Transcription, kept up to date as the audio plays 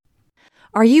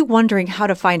Are you wondering how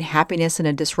to find happiness in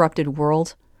a disrupted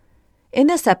world? In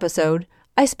this episode,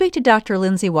 I speak to Dr.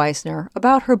 Lindsay Weisner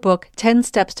about her book, 10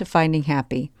 Steps to Finding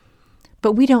Happy.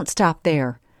 But we don't stop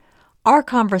there. Our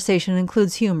conversation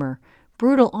includes humor,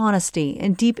 brutal honesty,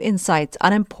 and deep insights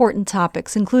on important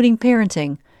topics including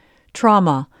parenting,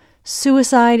 trauma,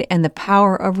 suicide, and the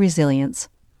power of resilience.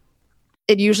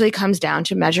 It usually comes down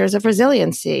to measures of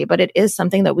resiliency, but it is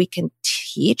something that we can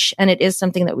teach, and it is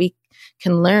something that we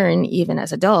can learn even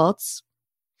as adults.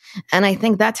 And I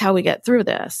think that's how we get through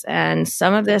this. And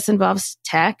some of this involves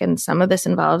tech, and some of this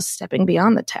involves stepping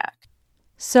beyond the tech.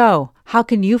 So, how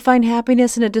can you find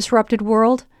happiness in a disrupted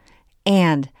world?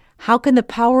 And how can the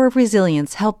power of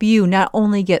resilience help you not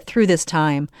only get through this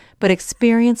time, but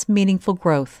experience meaningful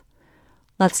growth?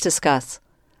 Let's discuss.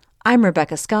 I'm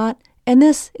Rebecca Scott, and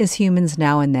this is Humans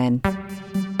Now and Then.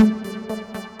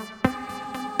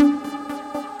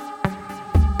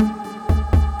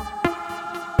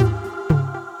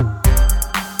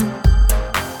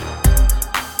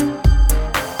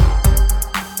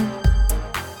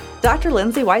 Dr.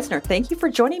 Lindsay Weisner, thank you for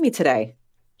joining me today.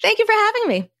 Thank you for having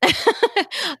me.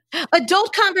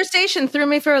 Adult conversation threw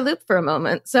me for a loop for a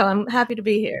moment, so I'm happy to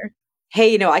be here.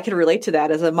 Hey, I can relate to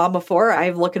that. As a mom before,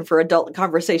 I'm looking for adult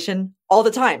conversation all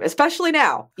the time, especially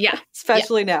now. Yeah.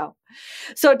 Especially now.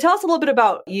 So tell us a little bit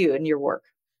about you and your work.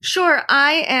 Sure.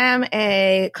 I am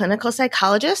a clinical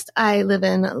psychologist. I live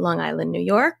in Long Island, New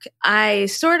York. I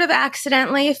sort of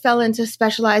accidentally fell into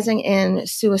specializing in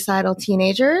suicidal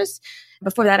teenagers.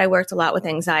 Before that, I worked a lot with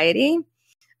anxiety.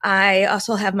 I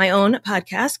also have my own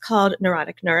podcast called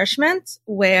Neurotic Nourishment,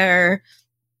 where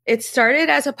it started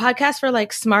as a podcast for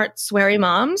like smart, sweary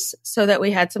moms so that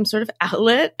we had some sort of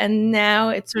outlet. And now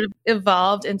it's sort of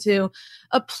evolved into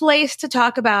a place to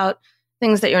talk about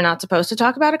things that you're not supposed to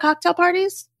talk about at cocktail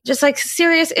parties. Just like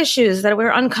serious issues that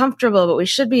we're uncomfortable, but we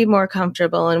should be more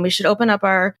comfortable. And we should open up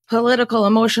our political,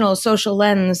 emotional, social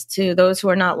lens to those who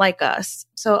are not like us.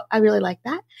 So I really like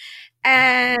that.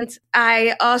 And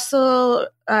I also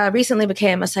recently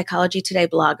became a Psychology Today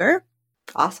blogger.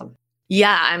 Awesome.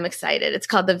 Yeah, I'm excited. It's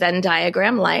called The Venn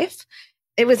Diagram Life.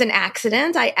 It was an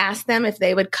accident. I asked them if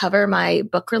they would cover my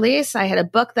book release. I had a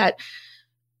book that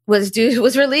was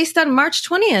released on March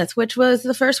 20th, which was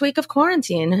the first week of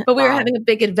quarantine. But we were having a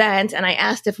big event, and I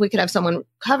asked if we could have someone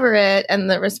cover it. And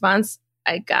the response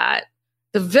I got,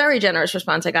 the very generous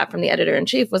response I got from the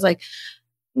editor-in-chief was like,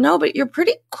 no, but you're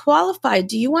pretty qualified.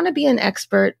 Do you want to be an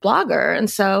expert blogger? And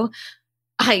so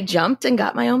I jumped and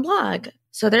got my own blog.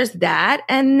 So there's that.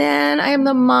 And then I am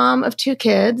the mom of 2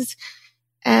 kids,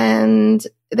 and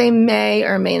they may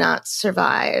or may not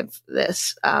survive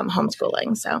this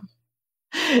homeschooling. So,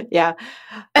 yeah,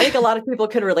 I think a lot of people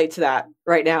can relate to that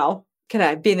right now. Kind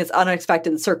of being this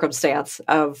unexpected circumstance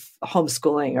of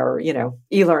homeschooling or,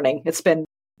 e-learning. It's been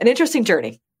an interesting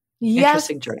journey. Yes,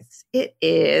 it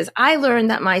is. I learned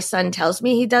that my son tells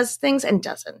me he does things and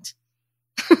doesn't.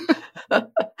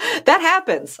 That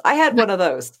happens. I had one of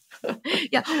those.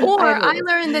 Yeah. Or I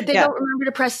learned that they don't remember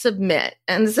to press submit.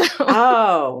 And so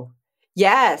oh,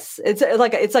 yes. It's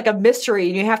like a mystery,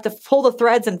 and you have to pull the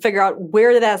threads and figure out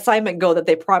where did that assignment go that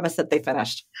they promised that they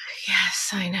finished.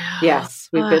 Yes, I know. Yes,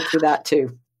 we've been through that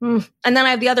too. And then I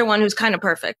have the other one who's kind of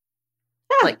perfect.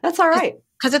 Yeah, that's all right.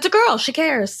 Because it's a girl. She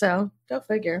cares. So go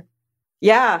figure.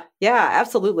 Yeah,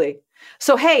 absolutely.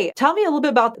 So, hey, tell me a little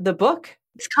bit about the book.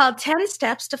 It's called 10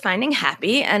 Steps to Finding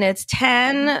Happy, and it's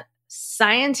 10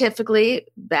 scientifically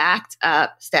backed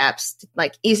up steps,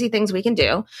 like easy things we can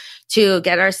do to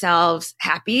get ourselves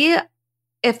happy.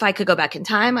 If I could go back in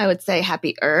time, I would say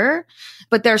happier,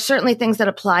 but there are certainly things that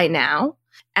apply now.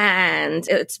 And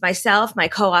it's myself, my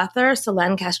co-author,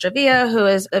 Selene Castrovia, who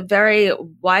is a very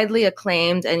widely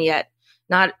acclaimed and yet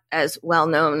not as well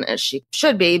known as she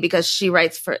should be, because she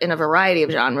writes in a variety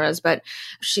of genres, but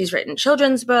she's written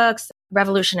children's books,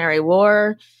 Revolutionary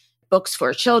War, books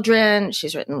for children.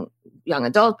 She's written young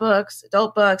adult books,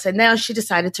 and now she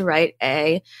decided to write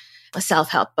a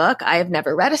self-help book. I have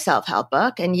never read a self-help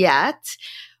book, and yet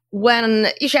when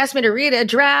she asked me to read a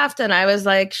draft, and I was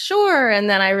like, sure, and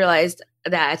then I realized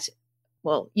that,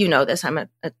 well, you know this, I'm a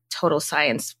total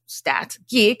science stats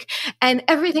geek, and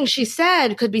everything she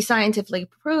said could be scientifically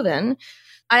proven.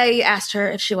 I asked her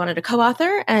if she wanted a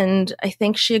co-author, and I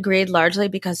think she agreed largely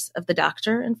because of the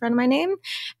doctor in front of my name.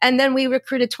 And then we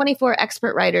recruited 24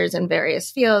 expert writers in various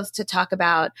fields to talk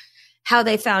about how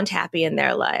they found happy in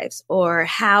their lives, or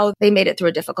how they made it through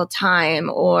a difficult time,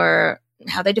 or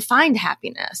how they defined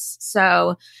happiness.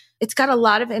 So it's got a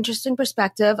lot of interesting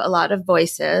perspective, a lot of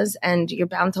voices, and you're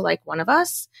bound to like one of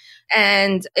us.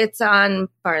 And it's on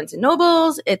Barnes and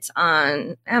Nobles, it's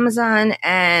on Amazon,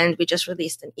 and we just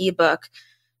released an ebook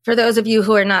for those of you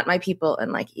who are not my people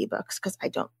and like ebooks, because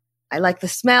I like the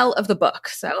smell of the book.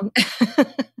 So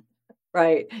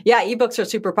Right. Yeah, ebooks are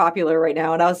super popular right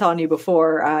now. And I was telling you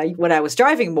before, when I was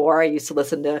driving more, I used to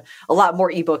listen to a lot more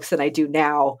ebooks than I do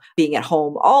now, being at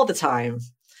home all the time.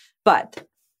 But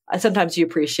sometimes you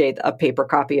appreciate a paper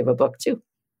copy of a book too.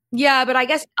 yeah, but I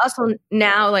guess also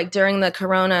now, like during the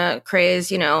Corona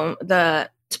craze,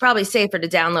 it's probably safer to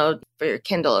download for your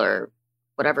Kindle or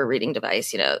whatever reading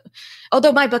device,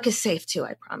 although my book is safe too,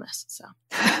 I promise. So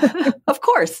Of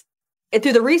course. And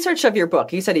through the research of your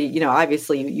book, you said,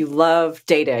 obviously you love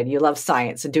data and you love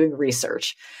science and doing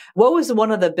research. What was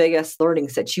one of the biggest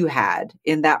learnings that you had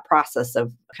in that process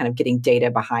of kind of getting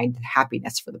data behind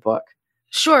happiness for the book?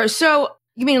 Sure. So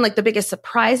you mean like the biggest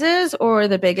surprises or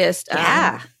the biggest?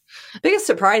 Biggest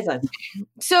surprise.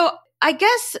 So I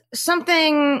guess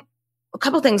a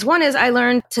couple things. One is I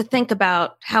learned to think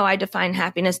about how I define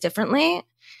happiness differently.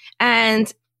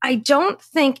 And I don't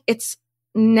think it's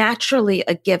naturally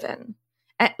a given.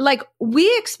 Like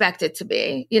we expect it to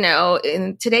be,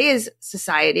 in today's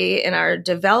society, in our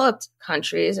developed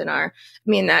countries, I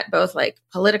mean that both like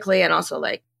politically and also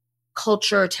like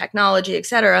culture, technology, et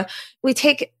cetera, we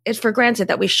take it for granted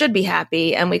that we should be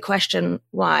happy and we question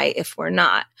why if we're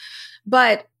not.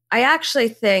 But I actually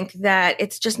think that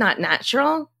it's just not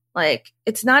natural. Like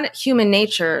it's not human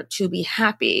nature to be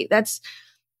happy. That's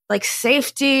like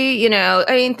safety, I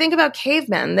mean, think about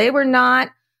cavemen. They were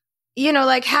not,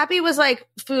 like happy was like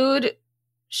food,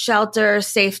 shelter,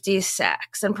 safety,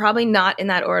 sex, and probably not in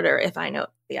that order if I know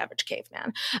the average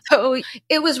caveman. So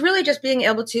it was really just being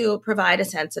able to provide a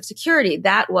sense of security.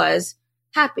 That was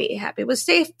happy. Happy was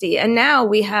safety. And now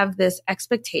we have this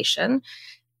expectation.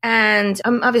 And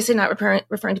I'm obviously not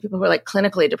referring to people who are like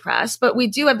clinically depressed, but we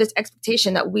do have this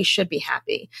expectation that we should be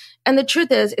happy. And the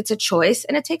truth is it's a choice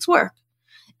and it takes work.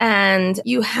 And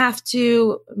you have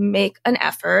to make an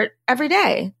effort every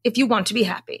day if you want to be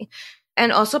happy.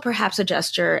 And also perhaps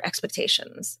adjust your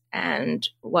expectations and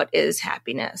what is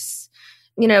happiness.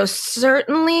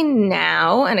 Certainly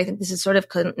now, and I think this is sort of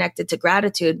connected to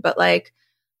gratitude, but like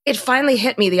it finally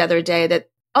hit me the other day that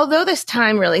although this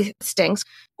time really stinks,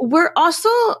 we're also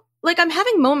like, I'm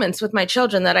having moments with my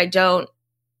children that I don't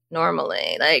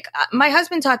normally. Like my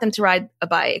husband taught them to ride a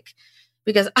bike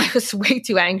because I was way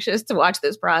too anxious to watch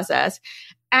this process.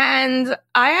 And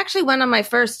I actually went on my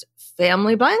first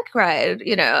family bike ride,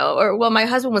 my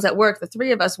husband was at work, the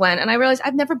three of us went, and I realized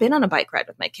I've never been on a bike ride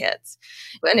with my kids.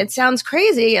 And it sounds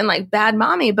crazy and like bad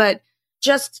mommy, but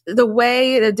just the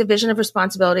way the division of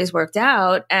responsibilities worked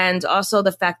out, and also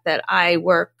the fact that I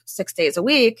work 6 days a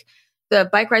week, the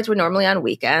bike rides were normally on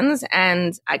weekends,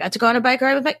 and I got to go on a bike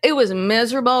ride with it was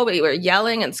miserable. We were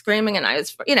yelling and screaming, and I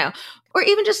was, or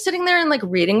even just sitting there and like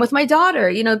reading with my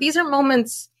daughter. These are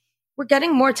moments we're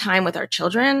getting more time with our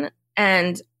children.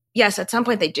 And yes, at some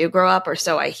point they do grow up, or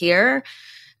so I hear.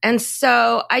 And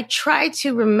so I try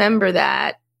to remember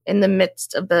that in the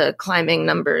midst of the climbing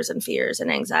numbers and fears and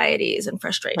anxieties and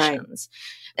frustrations.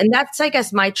 Right. And that's, I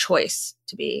guess, my choice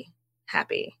to be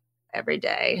happy every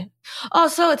day.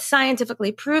 Also, it's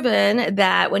scientifically proven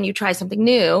that when you try something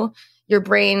new, your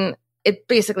brain, it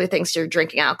basically thinks you're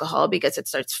drinking alcohol because it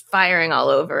starts firing all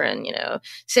over and,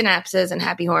 synapses and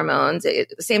happy hormones. The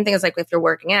same thing as like if you're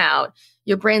working out,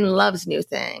 your brain loves new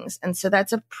things. And so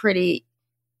that's a pretty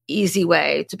easy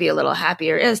way to be a little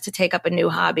happier, is to take up a new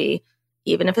hobby,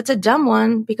 even if it's a dumb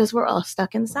one, because we're all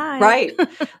stuck inside. Right.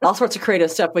 All sorts of creative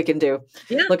stuff we can do.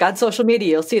 Yeah. Look on social media,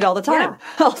 you'll see it all the time.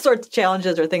 Yeah. All sorts of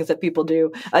challenges or things that people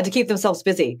do to keep themselves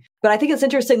busy. But I think it's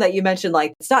interesting that you mentioned,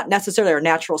 like, it's not necessarily our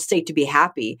natural state to be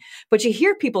happy, but you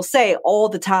hear people say all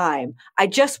the time, I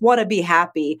just want to be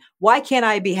happy. Why can't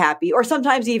I be happy? Or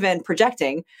sometimes even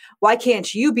projecting, why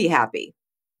can't you be happy?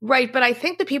 Right. But I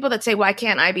think the people that say, why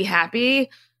can't I be happy?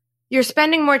 You're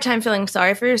spending more time feeling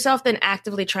sorry for yourself than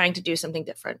actively trying to do something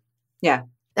different. Yeah.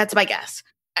 That's my guess.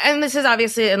 And this is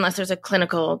obviously, unless there's a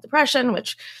clinical depression,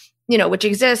 which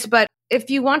exists. But if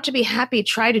you want to be happy,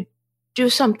 try to do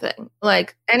something,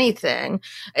 like anything.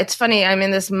 It's funny. I'm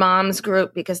in this mom's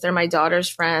group because they're my daughter's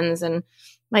friends, and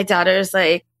my daughter's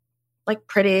like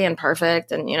pretty and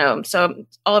perfect. And, so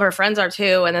all of her friends are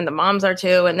too. And then the moms are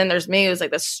too. And then there's me, who's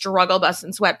like the struggle bus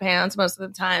in sweatpants most of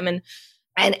the time. And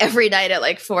every night at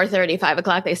like 4:30, 5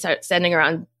 o'clock, they start sending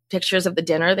around pictures of the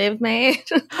dinner they've made.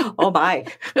 Oh my.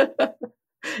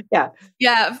 Yeah.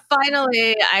 Yeah.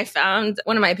 Finally, I found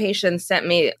one of my patients sent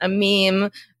me a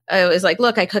meme I was like,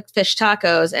 look, I cooked fish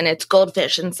tacos and it's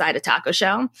goldfish inside a taco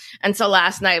shell. And so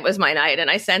last night was my night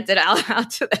and I sent it out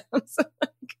to them. So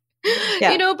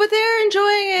but they're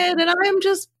enjoying it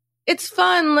and it's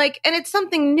fun. Like, and it's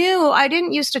something new. I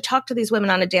didn't used to talk to these women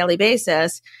on a daily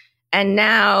basis and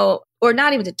now, or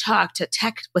not even to talk, to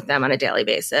text with them on a daily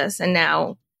basis. And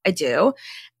now I do.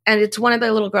 And it's one of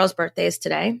the little girls' birthdays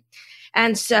today.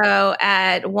 And so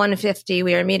at 1:50,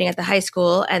 we were meeting at the high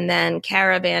school and then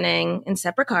caravanning in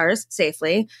separate cars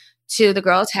safely to the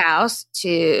girl's house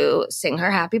to sing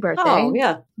her happy birthday. Oh,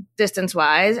 yeah. Distance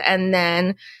wise. And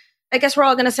then I guess we're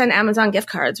all going to send Amazon gift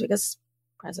cards because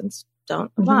presents don't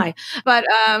apply. But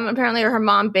apparently her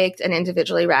mom baked and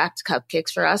individually wrapped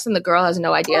cupcakes for us and the girl has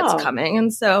no idea it's coming.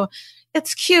 And so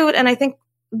it's cute. And I think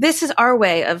this is our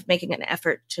way of making an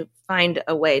effort to find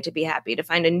a way to be happy, to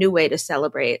find a new way to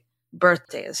celebrate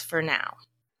birthdays for now.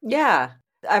 Yeah.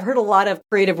 I've heard a lot of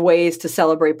creative ways to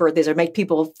celebrate birthdays or make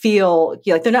people feel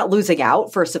like they're not losing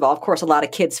out. First of all, of course, a lot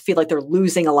of kids feel like they're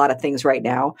losing a lot of things right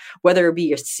now, whether it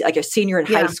be like a senior in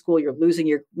high school,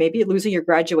 maybe you're losing your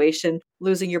graduation,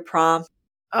 losing your prom.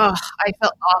 Oh, I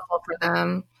felt awful for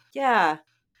them. Yeah.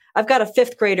 I've got a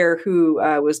 5th grader who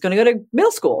was going to go to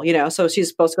middle school, so she's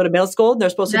supposed to go to middle school and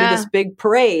they're supposed to do this big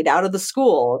parade out of the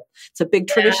school. It's a big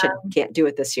tradition. Can't do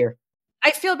it this year. I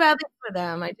feel badly for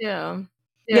them. I do.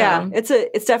 Yeah, it's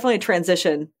definitely a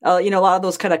transition. A lot of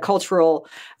those kind of cultural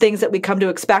things that we come to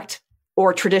expect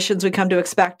or traditions we come to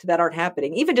expect that aren't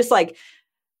happening. Even just like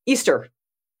Easter.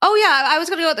 Oh yeah, I was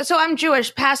going to go. So I'm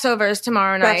Jewish. Passover is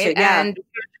tomorrow night, and we're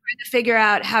trying to figure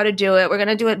out how to do it. We're going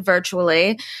to do it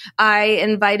virtually. I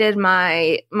invited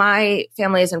my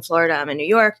family is in Florida. I'm in New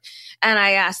York, and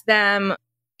I asked them,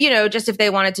 just if they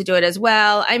wanted to do it as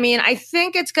well. I mean, I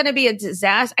think it's going to be a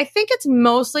disaster. I think it's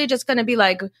mostly just going to be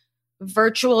like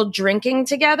virtual drinking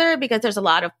together because there's a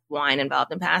lot of wine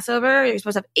involved in Passover. You're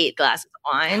supposed to have 8 glasses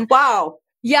of wine. Wow.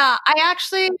 Yeah. I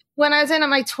actually, when I was in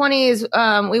my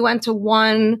 20s, we went to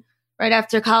one right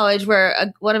after college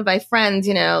where one of my friends,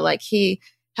 he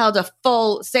held a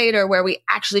full Seder where we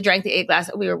actually drank the 8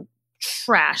 glasses. We were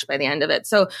trash by the end of it.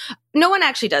 So no one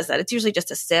actually does that. It's usually just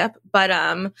a sip. But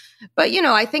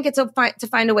I think it's to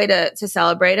find a way to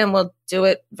celebrate and we'll do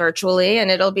it virtually and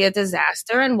it'll be a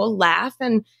disaster and we'll laugh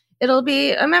and it'll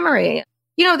be a memory.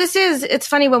 It's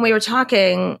funny when we were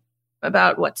talking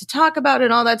about what to talk about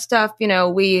and all that stuff,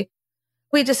 we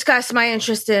discussed my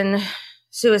interest in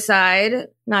suicide,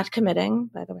 not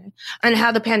committing, by the way, and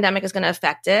how the pandemic is going to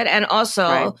affect it. And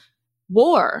also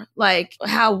war, like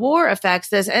how war affects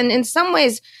this. And in some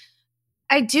ways,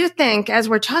 I do think as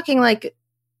we're talking, like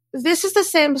this is the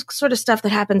same sort of stuff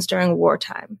that happens during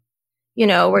wartime.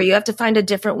 Where you have to find a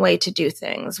different way to do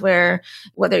things, where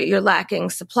whether you're lacking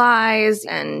supplies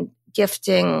and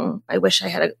gifting, I wish I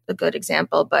had a good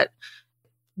example, but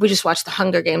we just watched the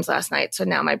Hunger Games last night. So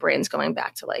now my brain's going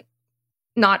back to like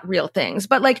not real things,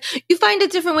 but like you find a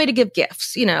different way to give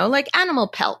gifts, like animal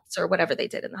pelts or whatever they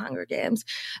did in the Hunger Games.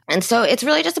 And so it's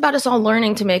really just about us all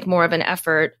learning to make more of an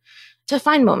effort to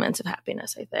find moments of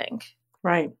happiness, I think.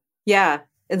 Right. Yeah.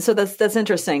 And so that's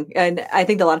interesting. And I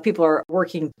think a lot of people are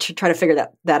working to try to figure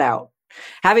that out.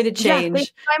 Having to change. They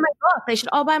should buy my book. They should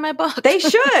all buy my book. They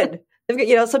should.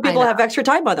 Some people have extra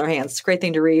time on their hands. It's a great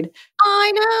thing to read.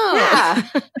 I know.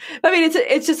 Yeah. I mean,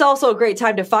 it's just also a great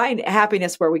time to find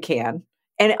happiness where we can.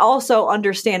 And also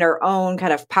understand our own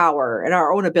kind of power and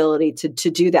our own ability to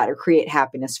do that or create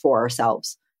happiness for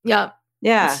ourselves. Yeah.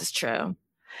 Yeah. This is true.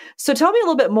 So tell me a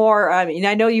little bit more. I mean,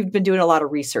 I know you've been doing a lot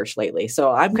of research lately.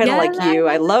 So I'm kind of like you.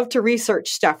 I love to research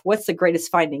stuff. What's the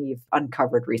greatest finding you've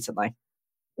uncovered recently?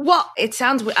 Well, it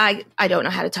sounds, I don't know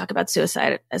how to talk about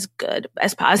suicide as good,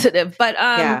 as positive, but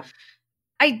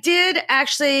I did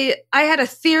actually, I had a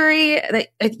theory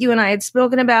that you and I had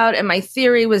spoken about. And my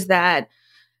theory was that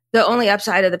the only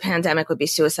upside of the pandemic would be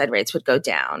suicide rates would go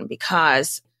down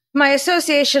because my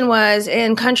association was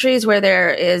in countries where there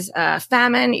is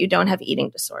famine, you don't have eating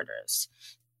disorders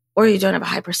or you don't have a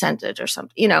high percentage or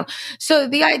something, So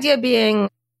the idea being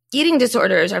eating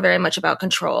disorders are very much about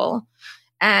control.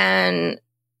 And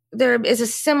there is a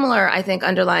similar, I think,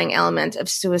 underlying element of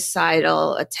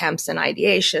suicidal attempts and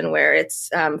ideation where it's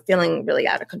feeling really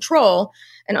out of control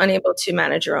and unable to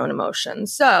manage your own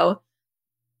emotions. So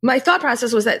my thought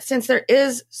process was that since there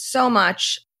is so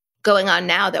much going on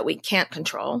now that we can't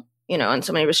control, and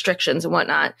so many restrictions and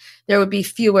whatnot, there would be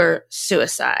fewer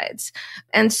suicides.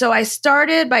 And so I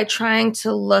started by trying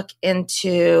to look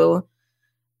into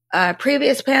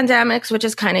previous pandemics, which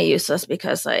is kind of useless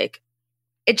because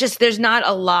there's not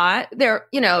a lot.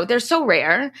 They're so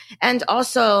rare. And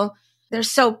also they're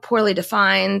so poorly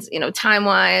defined,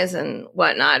 time-wise and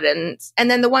whatnot. And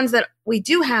then the ones that we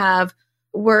do have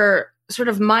were sort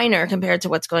of minor compared to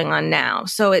what's going on now.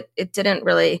 So it didn't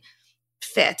really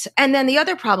fit. And then the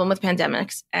other problem with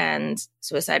pandemics and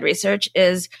suicide research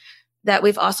is that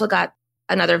we've also got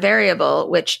another variable,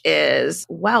 which is,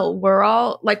 we're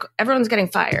all like, everyone's getting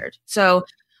fired. So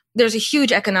there's a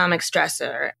huge economic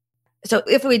stressor. So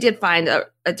if we did find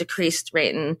a decreased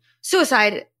rate in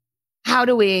suicide, how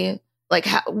do we,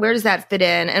 where does that fit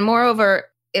in? And moreover,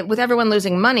 with everyone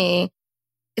losing money,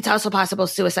 it's also possible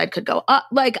suicide could go up.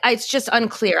 It's just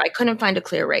unclear. I couldn't find a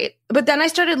clear rate. But then I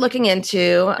started looking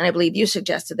into, and I believe you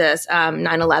suggested this,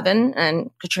 9/11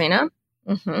 and Katrina.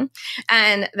 Mm-hmm.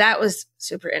 And that was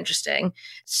super interesting.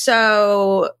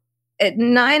 So at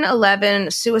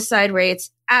 9/11, suicide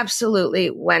rates absolutely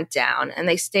went down, and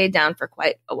they stayed down for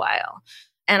quite a while.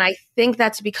 And I think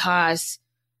that's because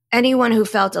anyone who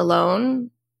felt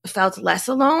alone felt less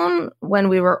alone when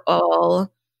we were all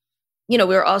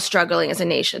struggling as a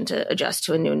nation to adjust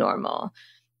to a new normal.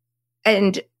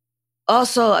 And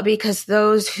also because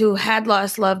those who had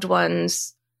lost loved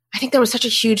ones, I think there was such a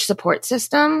huge support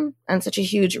system and such a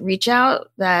huge reach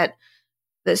out that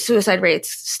the suicide rates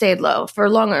stayed low for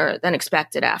longer than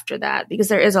expected after that, because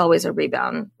there is always a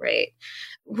rebound rate.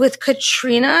 With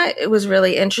Katrina, it was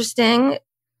really interesting.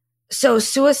 So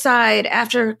suicide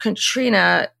after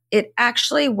Katrina, it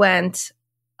actually went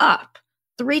up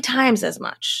 3 times as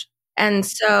much. And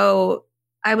so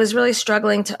I was really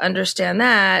struggling to understand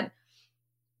that.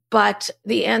 But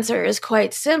the answer is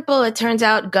quite simple. It turns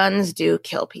out guns do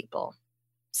kill people.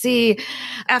 See,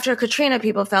 after Katrina,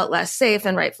 people felt less safe,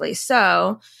 and rightfully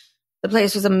so. The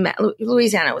place was a mess.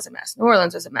 Louisiana was a mess. New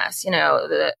Orleans was a mess.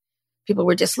 The people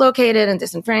were dislocated and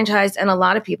disenfranchised, and a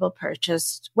lot of people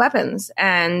purchased weapons.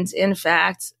 And in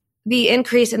fact, the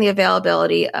increase in the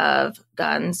availability of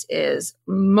guns is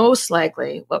most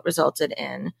likely what resulted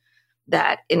in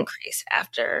that increase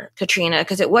after Katrina,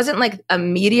 because it wasn't like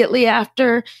immediately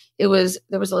after. There was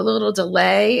a little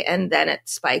delay, and then it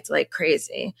spiked like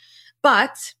crazy.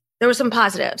 But there were some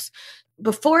positives.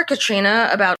 Before Katrina,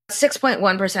 about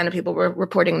 6.1% of people were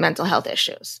reporting mental health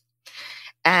issues.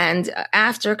 And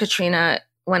after Katrina,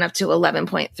 went up to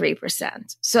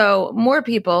 11.3%. So more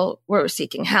people were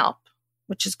seeking help,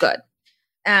 which is good.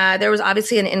 There was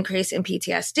obviously an increase in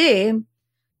PTSD,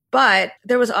 but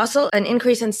there was also an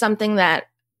increase in something that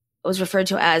was referred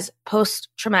to as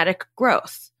post-traumatic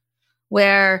growth,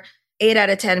 where 8 out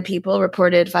of 10 people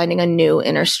reported finding a new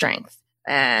inner strength,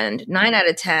 and 9 out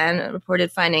of 10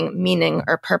 reported finding meaning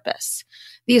or purpose.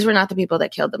 These were not the people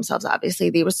that killed themselves, obviously.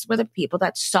 These were the people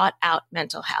that sought out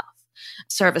mental health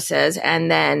services. And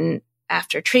then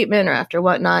after treatment or after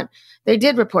whatnot, they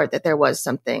did report that there was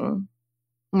something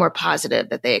more positive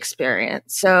that they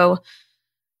experienced. So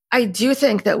I do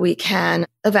think that we can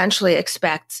eventually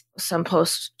expect some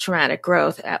post-traumatic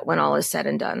growth when all is said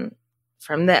and done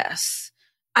from this.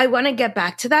 I want to get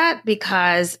back to that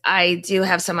because I do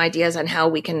have some ideas on how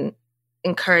we can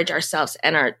encourage ourselves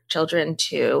and our children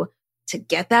to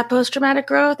get that post-traumatic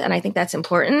growth. And I think that's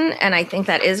important. And I think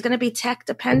that is going to be tech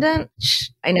dependent.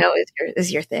 I know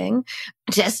is your thing.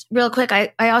 Just real quick,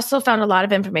 I also found a lot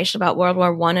of information about World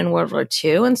War I and World War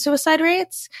II and suicide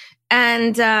rates.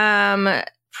 And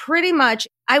pretty much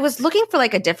I was looking for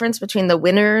like a difference between the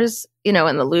winners,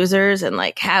 and the losers, and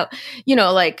like how,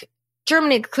 like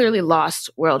Germany clearly lost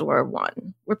World War I.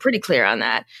 We're pretty clear on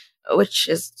that, which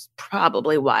is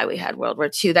probably why we had World War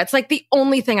II. That's like the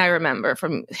only thing I remember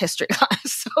from history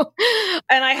class.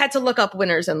 And I had to look up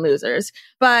winners and losers.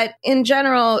 But in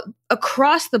general,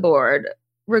 across the board,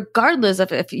 regardless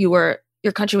of if your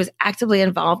country was actively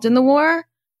involved in the war,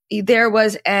 there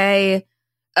was a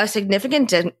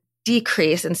significant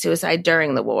decrease in suicide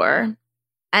during the war.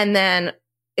 And then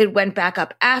it went back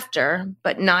up after,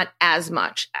 but not as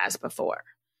much as before.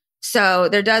 So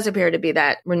there does appear to be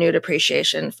that renewed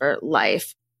appreciation for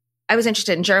life. I was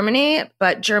interested in Germany,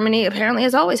 but Germany apparently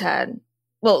has always had,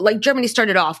 Germany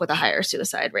started off with a higher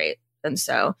suicide rate. And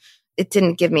so it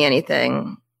didn't give me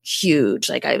anything huge.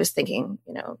 Like I was thinking,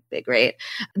 big rate.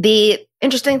 The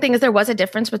interesting thing is there was a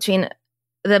difference between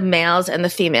the males and the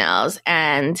females.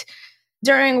 And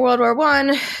during World War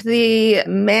I, the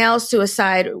male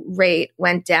suicide rate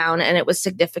went down and it was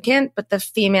significant, but the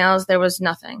females, there was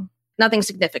nothing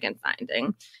significant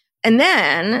finding. And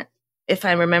then, if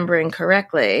I'm remembering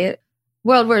correctly,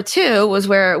 World War II was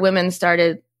where women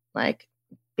started like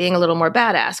being a little more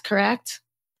badass, correct?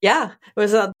 Yeah, it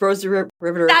was Rosie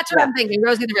Riveter. That's what I'm thinking,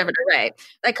 Rosie the Riveter, right?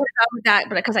 I could have gone with that,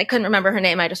 but because I couldn't remember her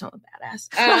name, I just went with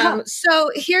Badass. So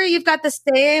here you've got the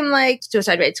same, like,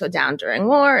 suicide rates go down during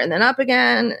war and then up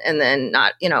again, and then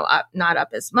not up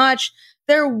as much.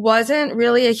 There wasn't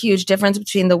really a huge difference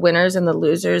between the winners and the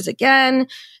losers again,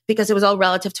 because it was all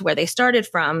relative to where they started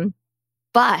from.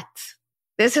 But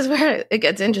this is where it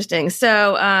gets interesting.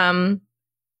 So,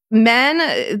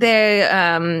 men,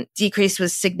 their decrease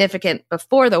was significant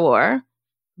before the war,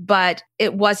 but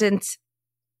it wasn't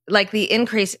like the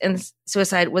increase in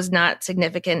suicide was not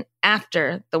significant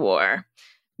after the war.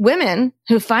 Women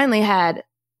who finally had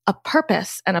a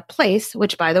purpose and a place,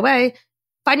 which, by the way,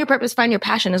 find your purpose, find your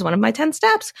passion is one of my 10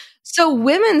 steps. So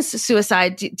women's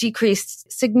suicide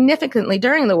decreased significantly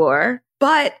during the war,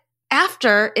 but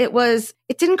after it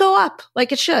didn't go up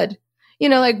like it should.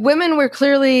 Like women were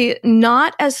clearly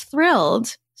not as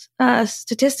thrilled,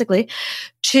 statistically,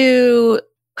 to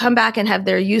come back and have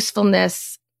their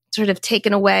usefulness sort of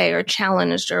taken away or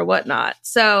challenged or whatnot.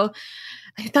 So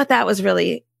I thought that was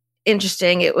really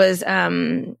interesting. It was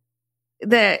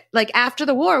that, like, after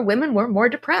the war, women were more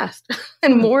depressed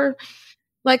and more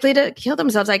likely to kill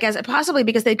themselves, I guess, possibly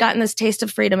because they'd gotten this taste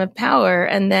of freedom and power.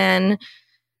 And then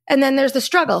there's the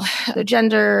struggle, the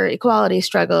gender equality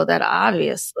struggle that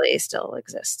obviously still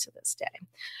exists to this day.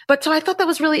 But so I thought that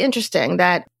was really interesting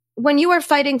that when you are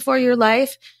fighting for your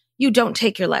life, you don't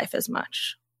take your life as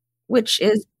much, which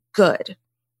is good.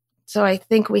 So I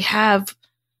think we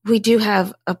do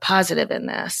have a positive in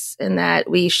this, in that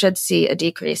we should see a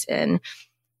decrease in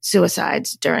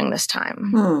suicides during this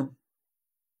time.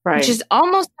 Right. Which is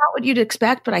almost not what you'd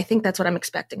expect, but I think that's what I'm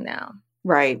expecting now.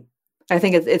 Right. I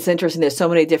think it's interesting. There's so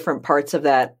many different parts of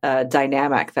that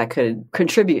dynamic that could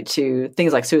contribute to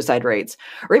things like suicide rates,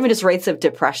 or even just rates of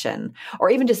depression, or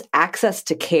even just access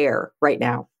to care right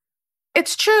now.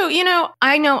 It's true.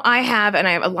 I know I have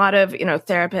a lot of,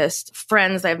 therapist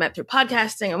friends I've met through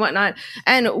podcasting and whatnot.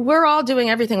 And we're all doing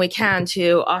everything we can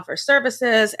to offer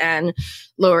services and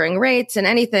lowering rates and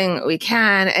anything we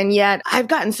can. And yet I've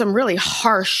gotten some really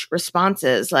harsh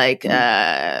responses, like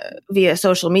via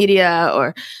social media,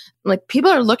 or like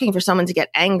people are looking for someone to get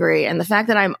angry. And the fact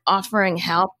that I'm offering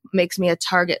help makes me a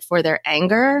target for their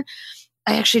anger.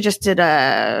 I actually just did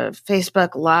a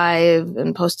Facebook Live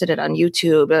and posted it on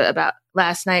YouTube about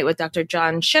last night with Dr.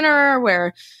 John Schinnerer,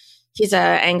 where he's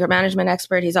an anger management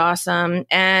expert. He's awesome.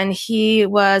 And he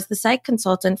was the psych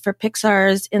consultant for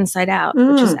Pixar's Inside Out,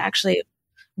 which is actually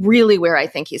really where I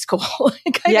think he's cool. I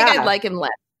think I'd like him less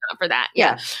for that.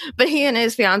 Yeah. But he and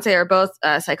his fiance are both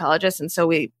psychologists. And so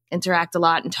we interact a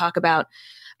lot and talk about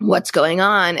what's going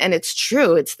on. And it's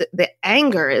true. It's the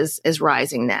anger is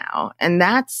rising now. And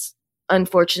that's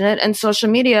unfortunate. And social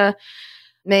media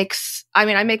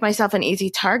I make myself an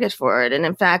easy target for it. And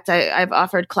in fact, I've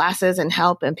offered classes and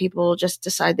help, and people just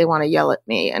decide they want to yell at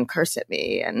me and curse at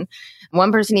me. And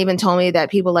one person even told me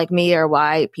that people like me are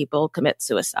why people commit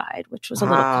suicide, which was a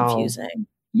little confusing.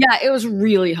 Yeah, it was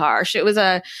really harsh. It was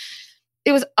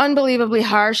unbelievably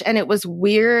harsh, and it was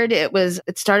weird.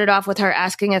 It started off with her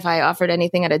asking if I offered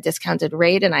anything at a discounted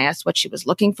rate, and I asked what she was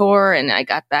looking for, and I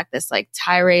got back this like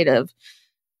tirade of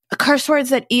curse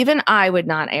words that even I would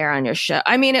not air on your show.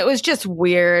 I mean, it was just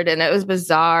weird and it was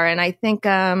bizarre. And I think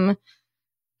I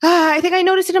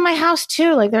noticed it in my house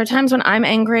too. Like there are times when I'm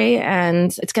angry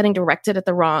and it's getting directed at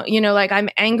the wrong, like I'm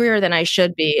angrier than I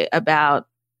should be about,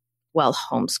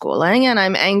 homeschooling, and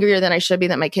I'm angrier than I should be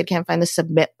that my kid can't find the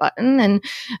submit button. And,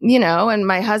 and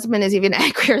my husband is even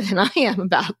angrier than I am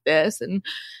about this. And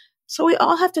so we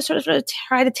all have to sort of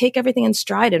try to take everything in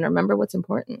stride and remember what's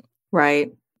important.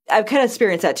 Right. I've kind of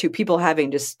experienced that too. People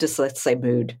having just let's say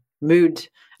mood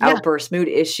outbursts, mood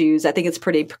issues. I think it's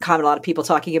pretty common. A lot of people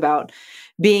talking about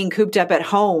being cooped up at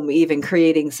home, even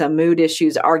creating some mood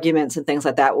issues, arguments, and things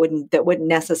like that wouldn't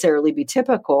necessarily be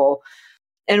typical.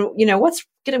 And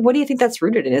what do you think that's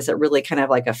rooted in? Is it really kind of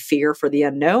like a fear for the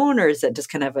unknown, or is it just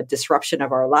kind of a disruption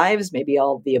of our lives? Maybe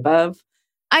all of the above.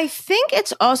 I think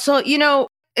it's also,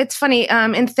 it's funny.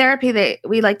 In therapy,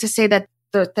 we like to say that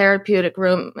the therapeutic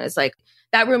room is like.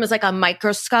 That room is like a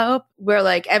microscope where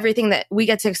like everything that we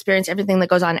get to experience, everything that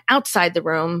goes on outside the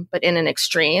room, but in an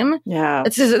extreme. Yeah.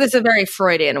 This is a very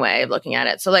Freudian way of looking at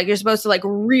it. So like you're supposed to like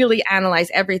really analyze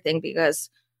everything, because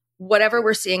whatever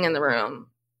we're seeing in the room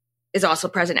is also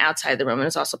present outside the room, and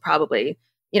is also probably,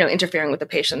 interfering with the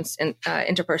patient's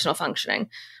interpersonal functioning.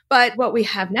 But what we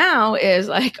have now is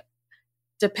like,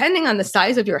 depending on the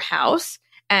size of your house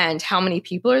and how many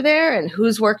people are there and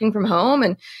who's working from home,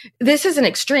 and this is an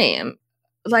extreme.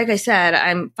 Like I said,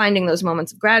 I'm finding those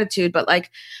moments of gratitude, but like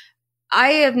I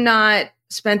have not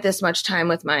spent this much time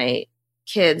with my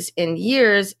kids in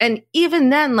years. And even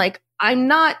then, like, I'm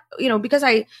not, because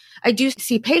I do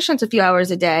see patients a few hours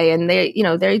a day and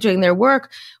they're doing their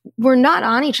work. We're not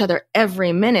on each other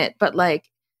every minute, but like,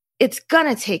 it's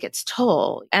going to take its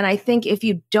toll. And I think if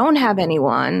you don't have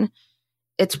anyone,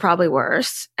 it's probably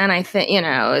worse. And I think,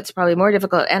 it's probably more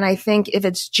difficult. And I think if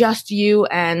it's just you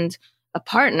and a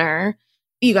partner,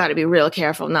 you got to be real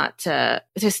careful not to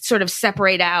sort of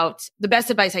separate out. The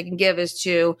best advice I can give is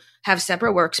to have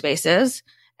separate workspaces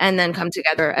and then come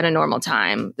together at a normal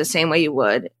time, the same way you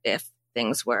would if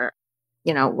things were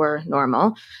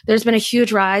normal. There's been a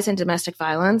huge rise in domestic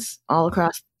violence all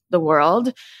across the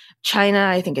world. China,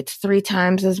 I think it's 3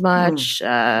 times as much.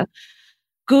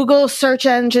 Google search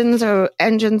engines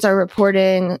are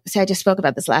reporting. See, I just spoke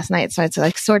about this last night, so it's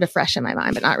like sort of fresh in my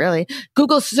mind, but not really.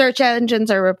 Google search engines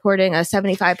are reporting a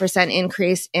 75%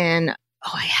 increase in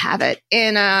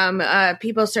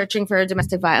people searching for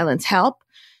domestic violence help.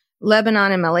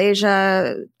 Lebanon and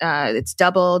Malaysia, it's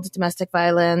doubled domestic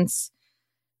violence.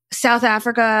 South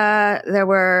Africa, there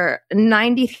were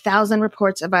 90,000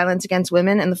 reports of violence against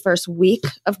women in the first week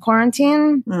of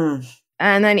quarantine.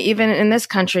 And then even in this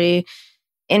country,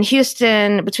 in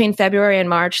Houston, between February and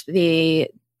March,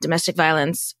 the domestic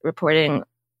violence reporting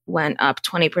went up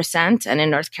 20%. And in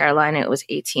North Carolina, it was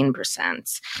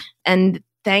 18%. And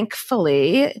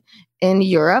thankfully, in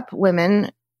Europe,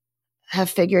 women have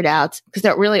figured out, because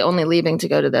they're really only leaving to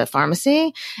go to the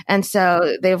pharmacy. And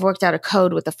so they've worked out a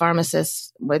code with the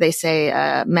pharmacists where they say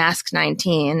mask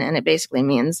 19. And it basically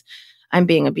means I'm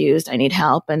being abused. I need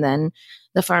help. And then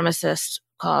the pharmacist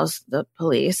calls the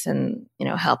police and,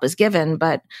 help is given.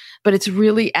 But it's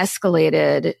really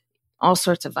escalated all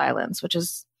sorts of violence, which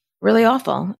is really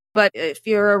awful. But if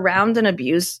you're around an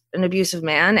abusive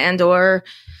man and or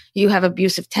you have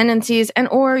abusive tendencies and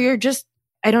or you're just,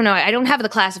 I don't know. I don't have the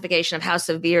classification of how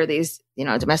severe these,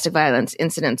 domestic violence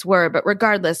incidents were, but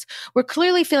regardless, we're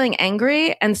clearly feeling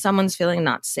angry and someone's feeling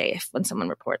not safe when someone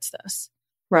reports this.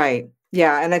 Right.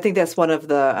 Yeah. And I think that's one of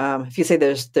the, if you say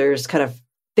there's kind of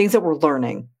things that we're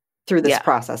learning through this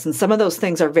process. And some of those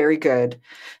things are very good.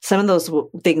 Some of those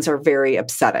things are very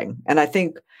upsetting. And I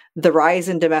think the rise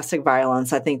in domestic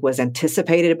violence, I think, was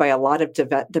anticipated by a lot of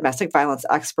domestic violence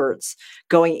experts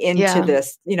going into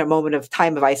this, moment of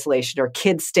time of isolation, or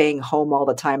kids staying home all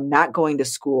the time, not going to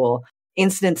school,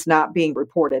 incidents not being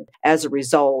reported as a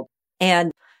result.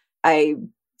 And I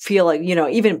feel like,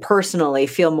 even personally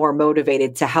feel more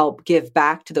motivated to help give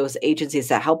back to those agencies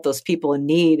that help those people in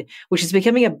need, which is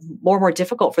becoming more and more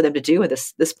difficult for them to do at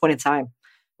this point in time.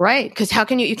 Right. Because how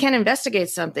can you can't investigate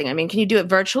something. I mean, can you do it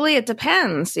virtually? It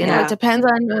depends. It depends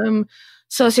on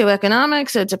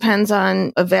socioeconomics. It depends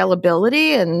on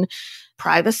availability and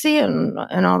privacy and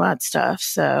all that stuff.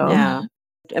 So, yeah.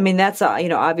 I mean, that's,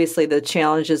 obviously the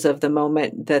challenges of the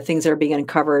moment, the things that are being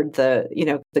uncovered,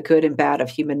 the good and bad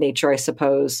of human nature, I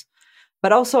suppose.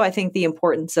 But also, I think the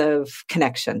importance of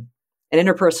connection and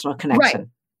interpersonal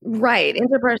connection. Right.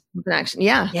 Interpersonal connection.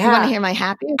 Yeah. You want to hear my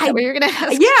happy? Is that what you're going to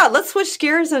ask? Yeah. Let's switch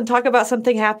gears and talk about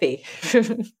something happy.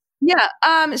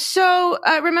 Yeah. So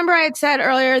remember I had said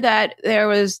earlier that there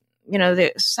was,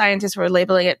 the scientists were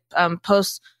labeling it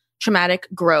post-traumatic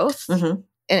growth. Mm-hmm.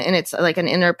 And it's like an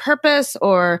inner purpose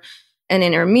or an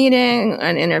inner meaning,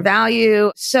 an inner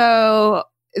value. So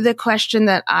the question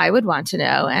that I would want to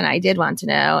know, and I did want to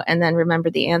know, and then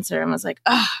remembered the answer and was like,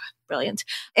 oh, brilliant,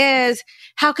 is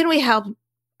how can we help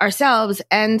ourselves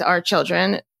and our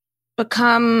children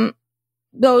become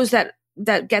those that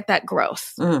get that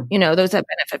growth, those that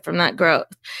benefit from that growth.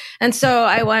 And so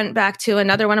I went back to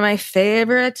another one of my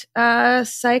favorite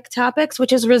psych topics,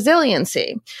 which is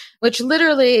resiliency, which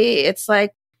literally it's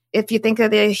like, if you think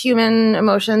of the human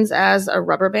emotions as a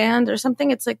rubber band or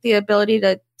something, it's like the ability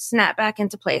to snap back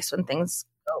into place when things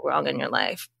go wrong in your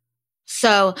life.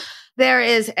 So there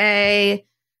is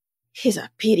he's a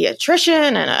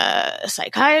pediatrician and a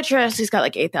psychiatrist. He's got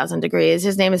like 8,000 degrees.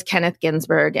 His name is Kenneth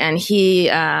Ginsburg, and he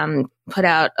put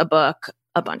out a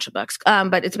bunch of books.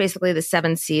 But it's basically the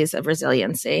 7 C's of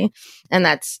resiliency. And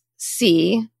that's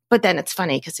C, but then it's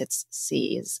funny because it's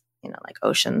C's, like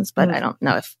oceans, but I don't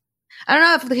know if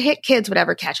the kids would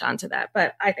ever catch on to that,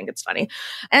 but I think it's funny.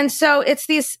 And so it's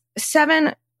these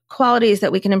 7 qualities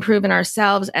that we can improve in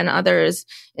ourselves and others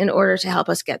in order to help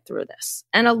us get through this.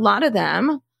 And a lot of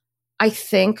them, I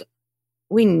think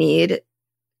we need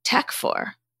tech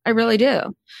for. I really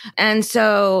do. And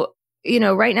so,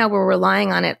 right now we're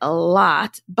relying on it a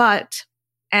lot,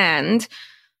 and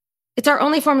it's our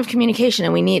only form of communication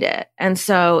and we need it. And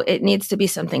so it needs to be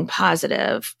something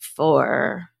positive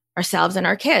for ourselves and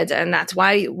our kids. And that's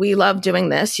why we love doing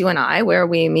this, you and I, where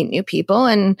we meet new people.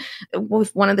 And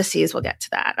with one of the C's, we'll get to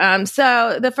that.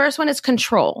 So the first one is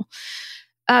control.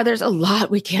 There's a lot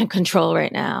we can't control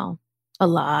right now. A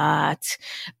lot.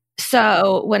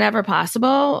 So whenever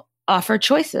possible, offer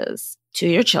choices to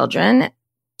your children,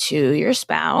 to your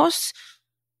spouse,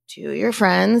 to your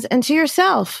friends, and to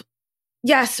yourself.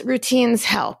 Yes, routines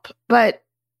help, but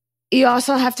you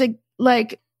also have to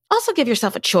also give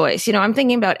yourself a choice. I'm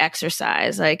thinking about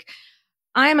exercise. I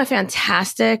am a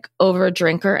fantastic over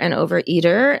drinker and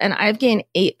overeater, and I've gained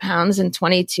 8 pounds in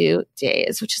 22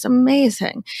 days, which is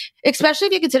amazing, especially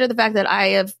if you consider the fact that I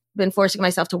have been forcing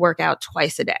myself to work out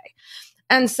twice a day.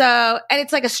 And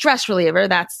it's like a stress reliever.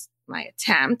 That's my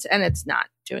attempt. And it's not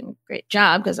doing a great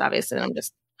job because obviously I'm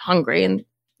just hungry and,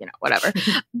 whatever.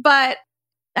 But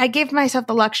I gave myself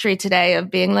the luxury today of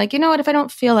being like, you know what, if I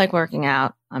don't feel like working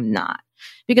out, I'm not.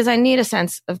 Because I need a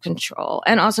sense of control.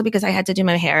 And also because I had to do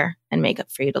my hair and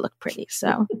makeup for you to look pretty.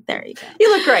 So there you go.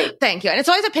 You look great. Thank you. And it's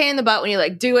always a pain in the butt when you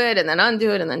do it and then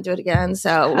undo it and then do it again.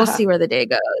 So we'll see where the day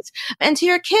goes. And to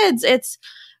your kids, it's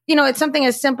something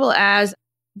as simple as,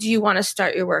 do you want to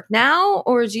start your work now,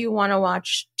 or do you want to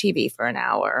watch TV for an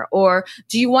hour? Or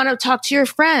do you want to talk to your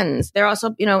friends? They're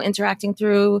also, interacting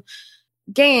through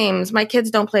games. My kids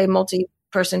don't play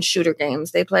multi-person shooter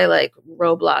games. They play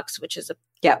Roblox, which is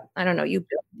I don't know.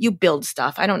 You build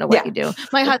stuff. I don't know what you do.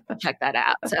 My husband checked that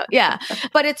out. So yeah,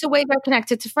 but it's a way they're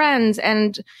connected to friends.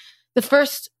 And the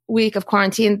first week of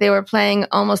quarantine, they were playing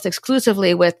almost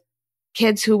exclusively with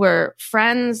kids who were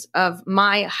friends of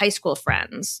my high school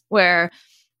friends, where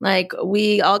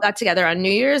we all got together on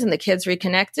New Year's and the kids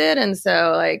reconnected. And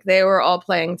so they were all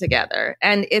playing together.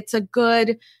 And it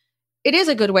is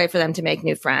a good way for them to make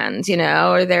new friends,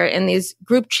 or they're in these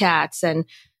group chats and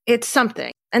it's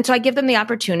something. And so I give them the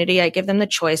opportunity. I give them the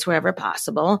choice wherever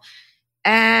possible.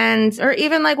 Or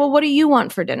even well, what do you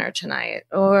want for dinner tonight?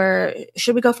 Or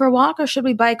should we go for a walk or should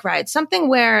we bike ride? Something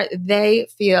where they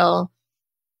feel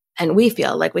and we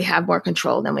feel like we have more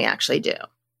control than we actually do.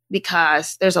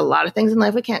 Because there's a lot of things in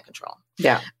life we can't control.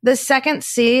 Yeah. The second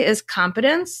C is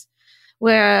competence,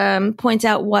 where point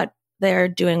out what they're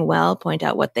doing well, point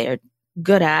out what they're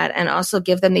good at, and also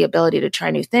give them the ability to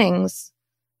try new things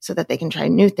so that they can try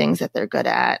new things that they're good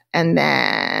at. And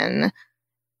then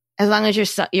as long as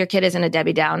your kid isn't a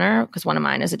Debbie Downer, because one of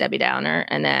mine is a Debbie Downer,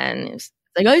 and then it's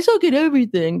I suck at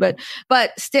everything, but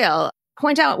still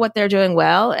point out what they're doing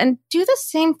well and do the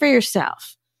same for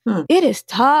yourself. It is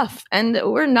tough, and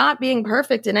we're not being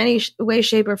perfect in any way,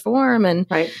 shape, or form. And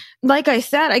like I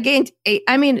said, I gained 8.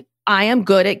 I mean, I am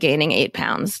good at gaining 8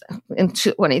 pounds in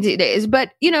 22 days,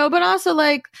 but also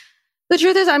the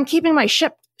truth is I'm keeping my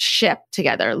ship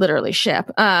together, literally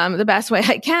the best way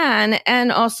I can.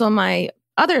 And also my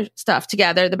other stuff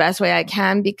together the best way I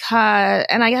can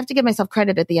and I have to give myself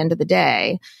credit at the end of the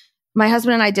day. My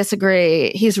husband and I disagree.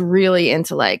 He's really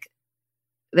into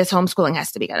this homeschooling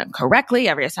has to be done correctly.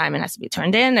 Every assignment has to be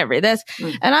turned in, this.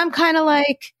 And I'm kind of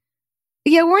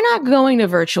we're not going to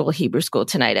virtual Hebrew school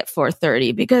tonight at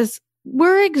 4:30 because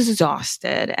we're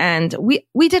exhausted. And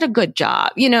we did a good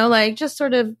job, just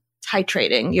sort of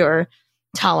titrating your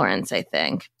tolerance, I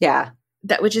think. Yeah.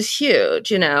 Which is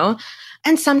huge, And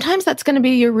sometimes that's going to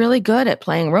be you're really good at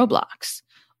playing Roblox.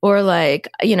 Or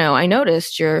I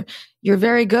noticed you're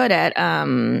very good at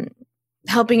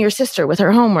helping your sister with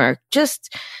her homework,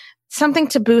 just something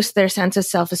to boost their sense of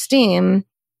self-esteem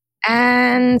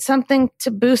and something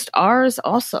to boost ours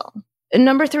also. And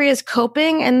number 3 is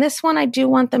coping. And this one, I do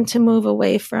want them to move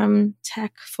away from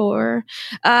tech for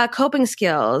coping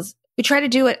skills. We try to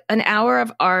do it an hour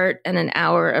of art and an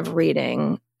hour of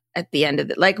reading at the end of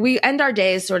it. We end our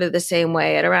days sort of the same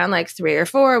way at around 3 or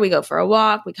 4. We go for a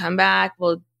walk, we come back,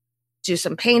 we'll do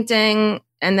some painting,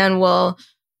 and then we'll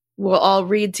all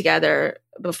read together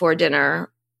before dinner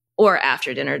or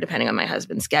after dinner, depending on my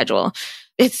husband's schedule.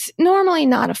 It's normally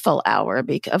not a full hour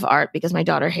of art because my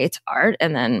daughter hates art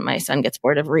and then my son gets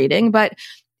bored of reading, but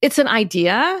it's an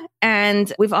idea.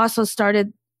 And we've also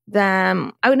started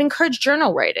them. I would encourage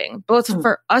journal writing, both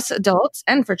for us adults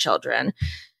and for children.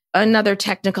 Another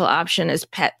technical option is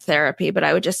pet therapy, but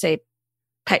I would just say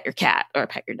pet your cat or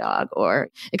pet your dog or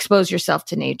expose yourself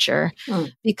to nature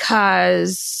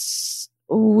because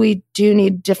we do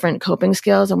need different coping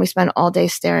skills and we spend all day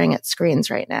staring at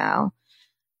screens right now.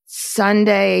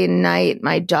 Sunday night,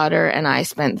 my daughter and I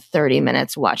spent 30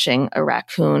 minutes watching a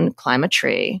raccoon climb a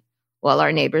tree while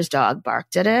our neighbor's dog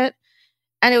barked at it.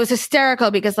 And it was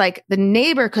hysterical because the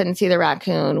neighbor couldn't see the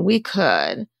raccoon. We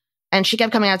could. And she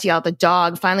kept coming out to yell at the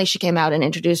dog. Finally, she came out and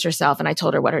introduced herself and I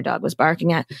told her what her dog was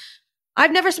barking at.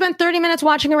 I've never spent 30 minutes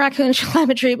watching a raccoon climb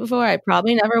a tree before. I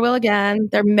probably never will again.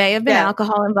 There may have been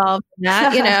alcohol involved in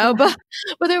that,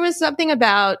 but there was something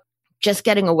about just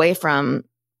getting away from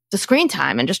the screen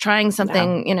time and just trying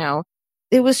something,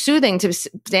 it was soothing to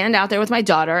stand out there with my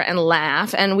daughter and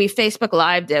laugh. And we Facebook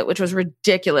Lived it, which was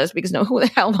ridiculous because who the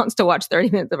hell wants to watch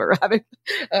 30 minutes of a rabbit,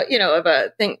 of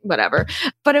a thing, whatever.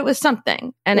 But it was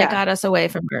something, and it got us away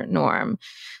from our norm.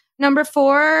 Number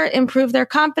 4, improve their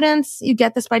confidence. You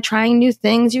get this by trying new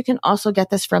things. You can also get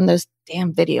this from those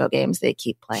damn video games they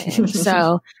keep playing.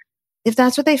 So if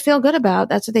that's what they feel good about,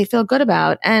 that's what they feel good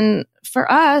about. And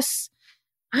for us,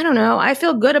 I don't know, I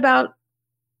feel good about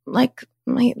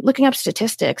looking up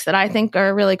statistics that I think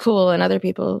are really cool and other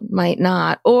people might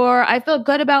not. Or I feel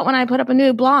good about when I put up a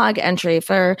new blog entry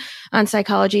on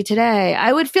Psychology Today.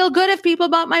 I would feel good if people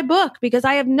bought my book because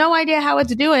I have no idea how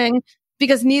it's doing.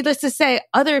 Because needless to say,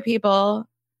 other people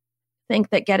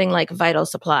think that getting vital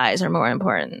supplies are more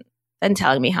important than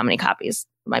telling me how many copies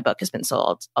my book has been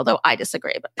sold. Although I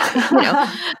disagree, but but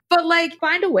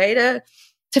find a way to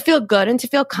feel good and to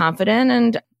feel confident.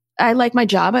 And I like my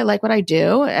job. I like what I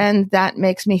do, and that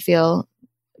makes me feel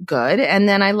good. And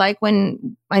then I like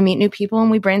when I meet new people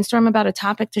and we brainstorm about a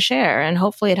topic to share, and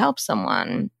hopefully it helps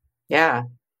someone. Yeah.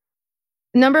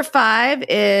 Number 5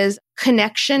 is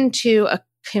connection to a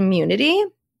community.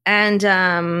 And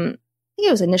I think it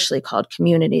was initially called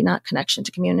community, not connection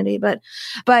to community, but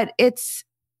it's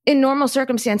in normal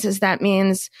circumstances, that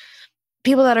means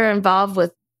people that are involved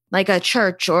with a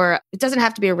church, or it doesn't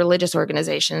have to be a religious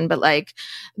organization, but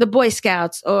the Boy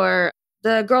Scouts or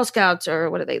the Girl Scouts,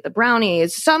 or what are they, the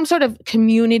Brownies, some sort of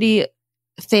community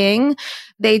thing.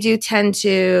 They do tend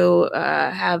to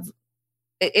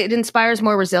it inspires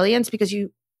more resilience because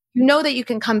you know that you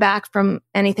can come back from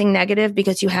anything negative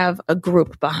because you have a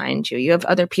group behind you. You have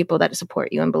other people that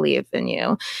support you and believe in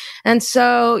you. And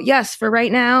so, yes, for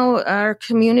right now, our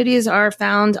communities are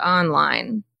found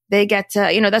online. They get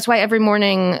to, that's why every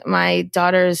morning my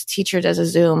daughter's teacher does a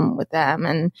Zoom with them.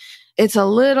 And it's a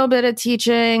little bit of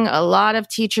teaching, a lot of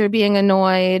teacher being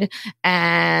annoyed,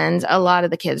 and a lot of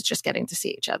the kids just getting to see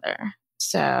each other.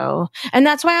 So, and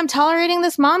that's why I'm tolerating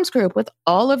this mom's group with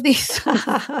all of these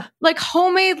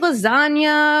homemade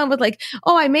lasagna with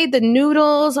I made the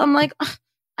noodles. I'm I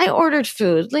ordered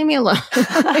food. Leave me alone.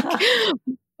 But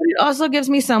it also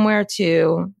gives me somewhere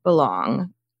to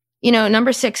belong.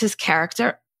 Number 6 is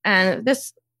character. And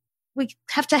we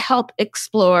have to help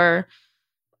explore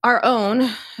our own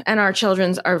and our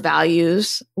children's, our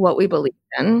values, what we believe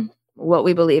in, what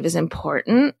we believe is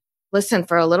important. Listen,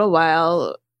 for a little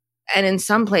while, and in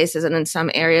some places and in some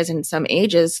areas and in some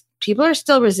ages, people are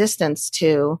still resistant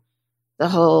to the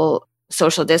whole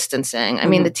social distancing. I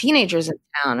mean, the teenagers in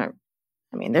town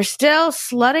they're still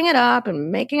slutting it up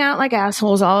and making out like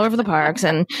assholes all over the parks.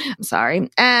 And I'm sorry.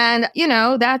 And,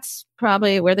 that's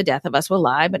probably where the death of us will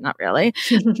lie, but not really.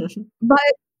 But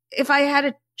if I had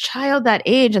a child that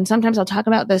age, and sometimes I'll talk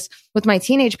about this with my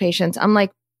teenage patients, I'm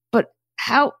but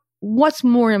what's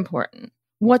more important?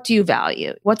 What do you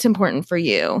value? What's important for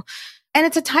you? And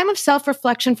it's a time of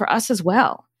self-reflection for us as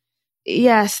well.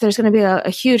 Yes, there's going to be a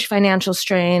huge financial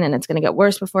strain, and it's going to get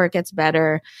worse before it gets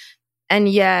better. And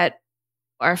yet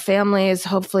our families,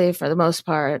 hopefully for the most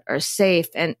part, are safe.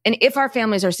 And if our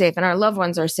families are safe and our loved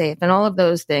ones are safe and all of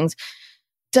those things,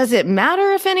 does it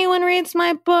matter if anyone reads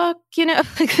my book?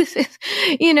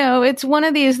 It's one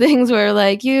of these things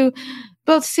where you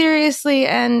both seriously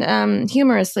and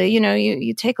humorously,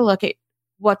 you take a look at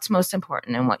what's most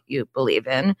important and what you believe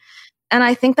in. And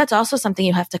I think that's also something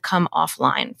you have to come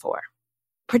offline for,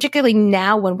 particularly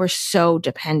now when we're so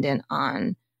dependent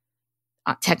on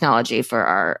technology for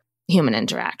our human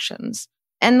interactions.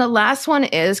 And the last one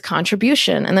is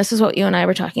contribution. And this is what you and I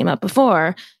were talking about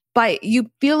before.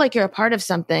 You feel like you're a part of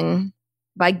something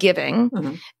by giving.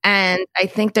 Mm-hmm. And I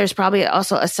think there's probably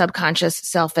also a subconscious,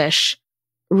 selfish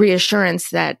reassurance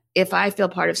that if I feel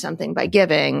part of something by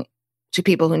giving to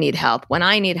people who need help, when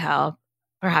I need help,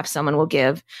 perhaps someone will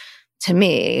give to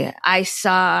me. I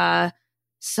saw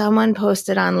someone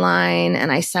posted online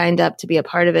and I signed up to be a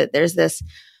part of it. There's this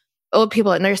old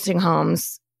people at nursing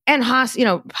homes and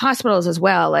hospitals as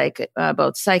well,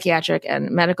 both psychiatric and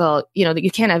medical, that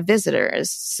you can't have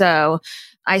visitors. So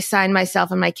I signed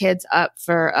myself and my kids up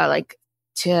for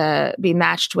to be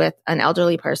matched with an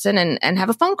elderly person and have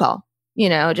a phone call,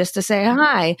 just to say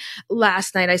hi.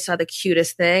 Last night I saw the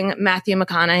cutest thing. Matthew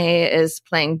McConaughey is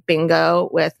playing bingo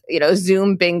with,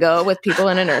 Zoom bingo with people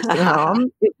in a nursing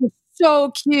home. It was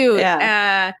so cute.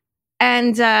 Yeah.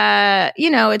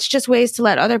 It's just ways to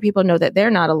let other people know that they're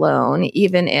not alone,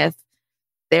 even if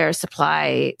their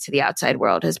supply to the outside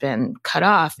world has been cut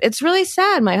off. It's really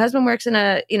sad. My husband works in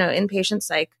a, inpatient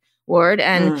psych ward,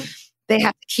 and they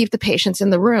have to keep the patients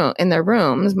in their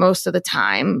rooms most of the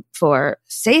time for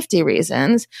safety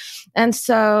reasons. And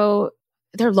so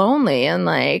they're lonely. And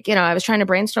I was trying to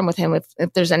brainstorm with him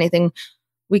if there's anything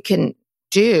we can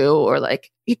do, or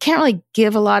you can't really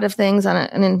give a lot of things on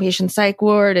an inpatient psych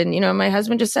ward. And, my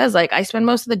husband just says, I spend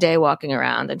most of the day walking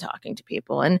around and talking to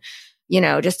people and,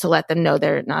 just to let them know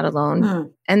they're not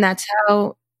alone. And that's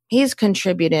how he's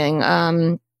contributing.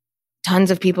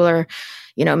 Tons of people are,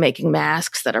 making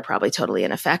masks that are probably totally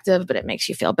ineffective, but it makes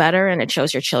you feel better and it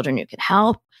shows your children you can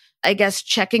help. I guess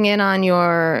checking in on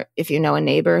if you know a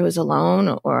neighbor who's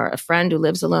alone or a friend who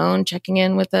lives alone, checking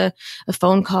in with a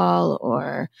phone call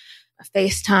or a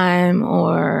FaceTime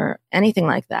or anything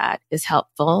like that is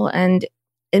helpful. And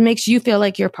it makes you feel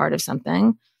like you're part of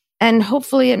something. And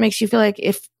hopefully it makes you feel like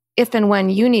if and when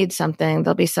you need something,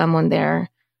 there'll be someone there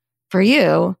for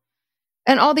you.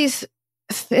 And all these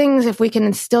things, if we can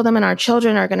instill them in our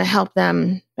children, are going to help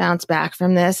them bounce back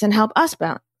from this and help us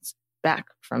bounce back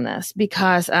from this,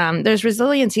 because there's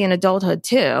resiliency in adulthood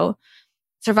too.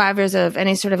 Survivors of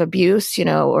any sort of abuse,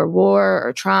 or war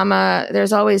or trauma,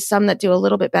 there's always some that do a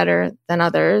little bit better than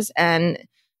others. And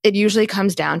it usually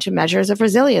comes down to measures of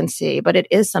resiliency, but it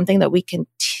is something that we can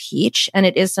teach, and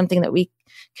it is something that we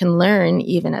can learn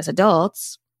even as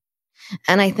adults.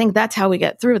 And I think that's how we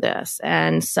get through this.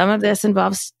 And some of this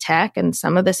involves tech, and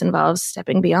some of this involves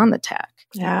stepping beyond the tech.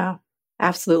 Yeah,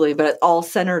 absolutely. But it's all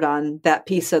centered on that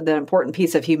the important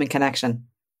piece of human connection.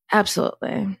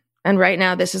 Absolutely. And right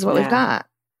now, this is what we've got.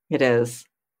 It is.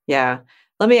 Yeah.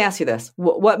 Let me ask you this.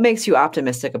 What makes you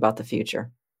optimistic about the future?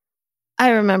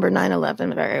 I remember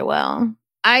 9/11 very well.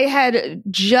 I had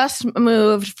just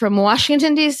moved from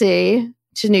Washington, D.C.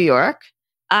 to New York.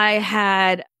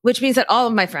 Which means that all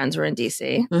of my friends were in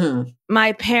DC.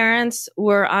 My parents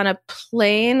were on a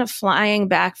plane flying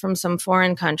back from some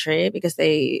foreign country because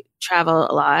they travel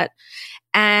a lot.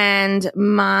 And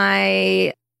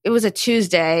it was a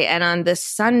Tuesday. And on the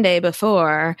Sunday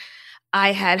before,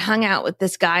 I had hung out with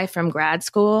this guy from grad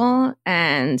school.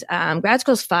 And grad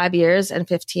school is 5 years and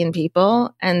 15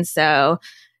 people. And so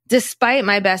despite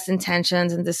my best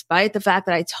intentions, and despite the fact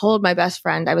that I told my best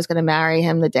friend I was going to marry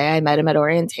him the day I met him at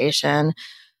orientation,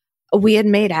 we had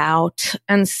made out.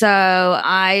 And so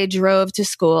I drove to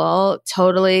school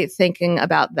totally thinking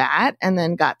about that, and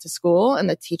then got to school, and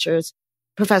the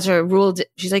professor ruled,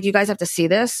 she's like, you guys have to see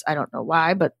this. I don't know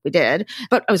why, but we did.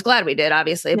 But I was glad we did,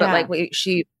 obviously. Yeah. But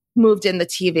she moved in the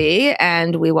TV,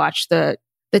 and we watched the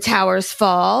towers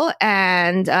fall,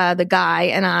 and the guy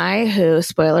and I, who,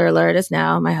 spoiler alert, is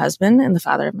now my husband and the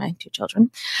father of my 2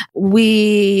 children,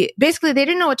 they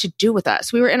didn't know what to do with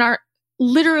us. We were in our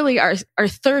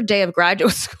 3rd day of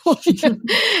graduate school.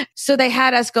 So they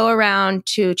had us go around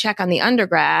to check on the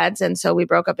undergrads. And so we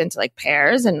broke up into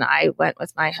pairs, and I went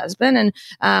with my husband,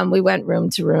 and we went room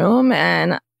to room.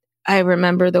 And I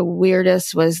remember the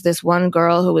weirdest was this one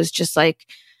girl who was just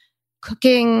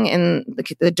cooking in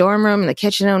the dorm room, in the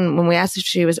kitchen. And when we asked if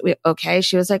she was okay,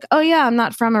 she was like, oh yeah, I'm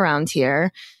not from around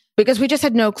here, because we just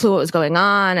had no clue what was going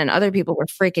on. And other people were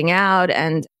freaking out.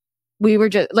 And we were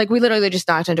just we literally just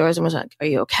knocked on doors and was like, are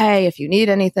you okay? If you need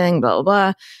anything, blah, blah,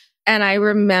 blah. And I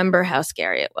remember how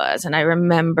scary it was. And I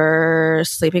remember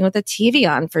sleeping with the TV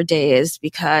on for days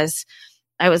because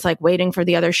I was waiting for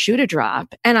the other shoe to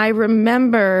drop. And I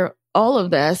remember all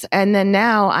of this. And then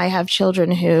now I have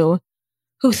children who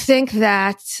think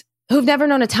who've never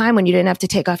known a time when you didn't have to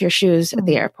take off your shoes at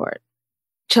the airport.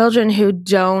 Children who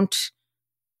there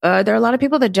are a lot of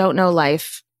people that don't know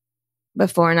life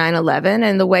before 9/11.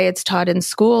 And the way it's taught in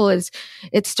school is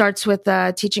it starts with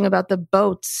teaching about the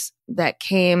boats that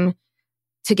came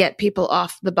to get people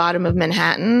off the bottom of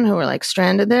Manhattan who were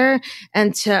stranded there.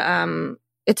 And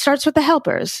it starts with the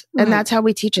helpers. And that's how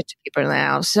we teach it to people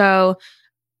now. So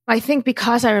I think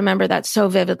because I remember that so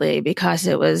vividly, because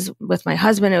it was with my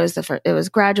husband, it was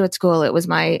graduate school.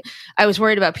 I was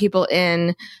worried about people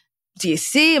in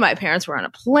DC. My parents were on a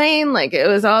plane. It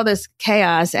was all this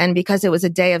chaos. And because it was a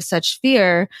day of such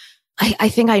fear, I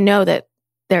think I know that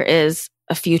there is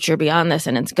a future beyond this,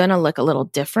 and it's going to look a little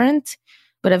different,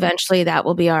 but eventually that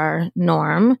will be our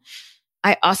norm.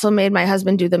 I also made my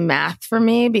husband do the math for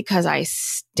me because I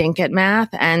stink at math.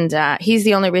 And he's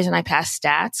the only reason I passed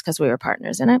stats, because we were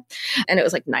partners in it. And it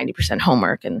was 90%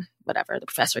 homework and whatever. The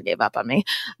professor gave up on me.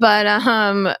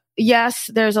 But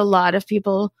yes, there's a lot of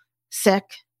people sick.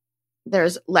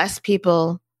 There's less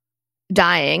people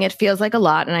dying. It feels like a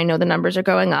lot. And I know the numbers are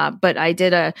going up. But I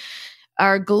did there's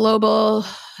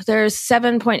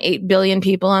 7.8 billion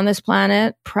people on this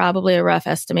planet, probably a rough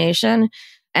estimation.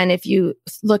 And if you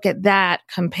look at that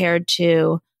compared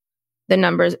to the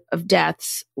numbers of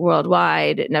deaths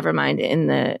worldwide, never mind in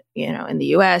the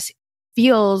US,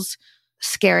 feels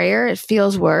scarier. It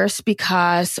feels worse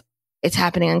because it's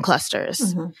happening in clusters.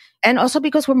 Mm-hmm. And also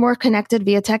because we're more connected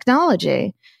via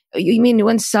technology. You mean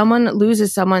when someone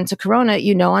loses someone to corona,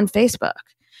 on Facebook.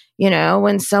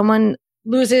 When someone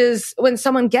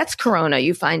gets corona,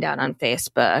 you find out on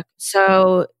Facebook.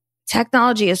 So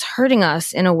technology is hurting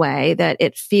us in a way that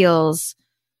it feels,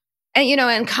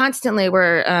 and constantly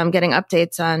we're getting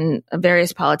updates on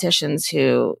various politicians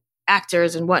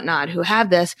actors and whatnot who have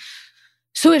this.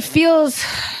 So it feels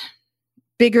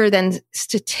bigger than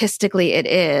statistically it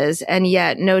is. And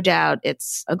yet, no doubt,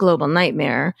 it's a global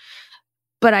nightmare.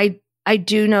 But I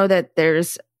do know that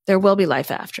there will be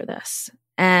life after this.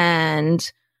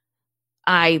 And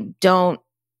I don't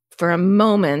for a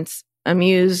moment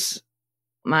amuse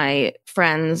my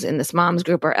friends in this mom's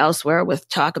group or elsewhere with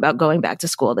talk about going back to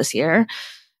school this year.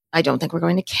 I don't think we're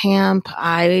going to camp.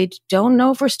 I don't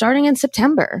know if we're starting in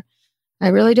September. I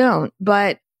really don't.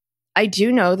 But I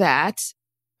do know that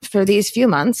for these few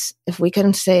months, if we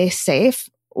can stay safe,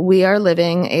 we are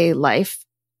living a life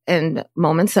and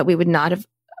moments that we would not have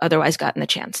otherwise gotten the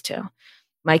chance to.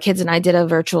 My kids and I did a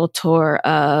virtual tour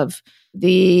of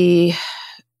the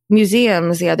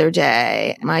museums the other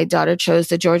day. My daughter chose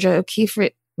the Georgia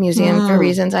O'Keeffe Museum for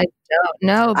reasons I don't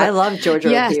know. But I love Georgia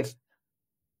O'Keeffe.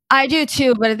 I do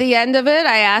too. But at the end of it,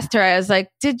 I asked her, I was like,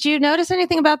 did you notice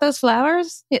anything about those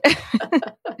flowers?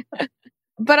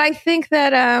 But I think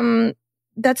that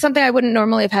that's something I wouldn't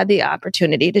normally have had the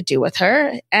opportunity to do with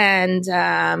her. And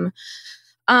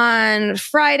on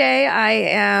Friday, I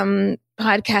am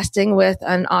podcasting with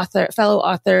an fellow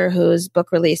author whose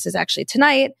book release is actually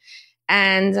tonight.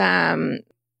 And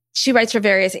she writes for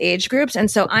various age groups.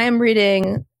 And so I am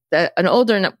reading an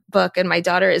older book and my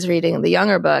daughter is reading the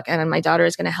younger book. And my daughter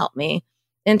is going to help me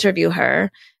interview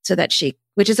her so that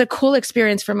which is a cool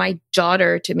experience for my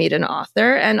daughter to meet an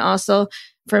author and also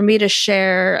for me to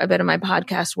share a bit of my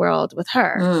podcast world with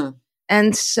her.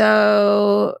 And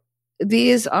so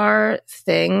these are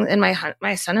things, and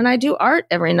my son and I do art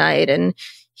every night and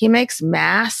he makes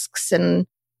masks and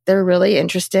they're really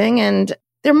interesting. And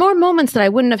there are more moments that I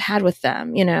wouldn't have had with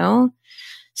them,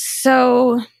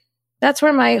 So that's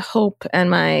where my hope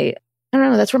and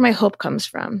that's where my hope comes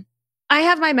from. I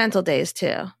have my mental days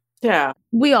too. Yeah.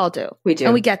 We all do. We do.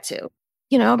 And we get to,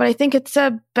 but I think it's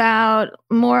about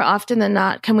more often than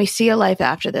not, can we see a life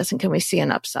after this and can we see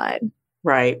an upside?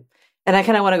 Right. And I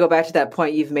kind of want to go back to that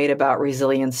point you've made about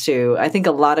resilience too. I think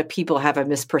a lot of people have a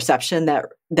misperception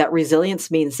that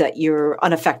resilience means that you're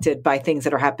unaffected by things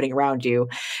that are happening around you.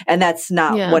 And that's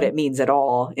not what it means at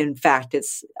all. In fact,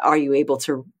 are you able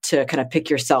to kind of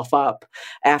pick yourself up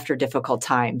after difficult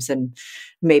times? And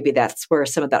maybe that's where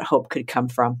some of that hope could come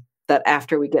from. That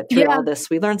after we get through all this,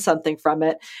 we learn something from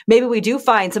it. Maybe we do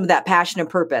find some of that passion and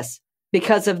purpose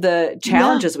because of the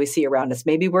challenges we see around us.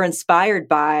 Maybe we're inspired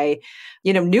by,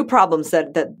 new problems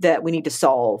that we need to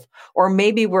solve, or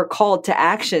maybe we're called to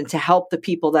action to help the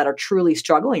people that are truly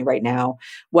struggling right now,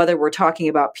 whether we're talking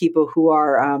about people who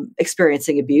are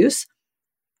experiencing abuse,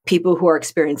 people who are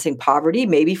experiencing poverty,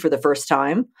 maybe for the first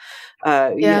time,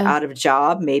 out of a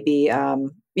job, maybe,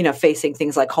 facing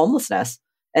things like homelessness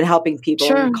and helping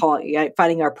people and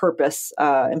finding our purpose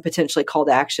and potentially call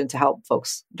to action to help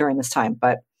folks during this time.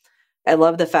 But I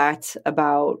love the fact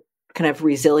about kind of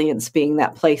resilience being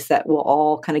that place that will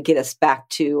all kind of get us back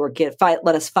to or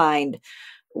let us find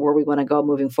where we want to go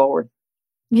moving forward.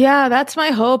 Yeah, that's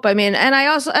my hope. I mean, and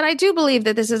I do believe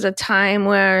that this is a time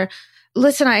where,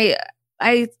 listen, I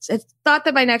thought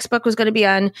that my next book was going to be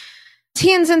on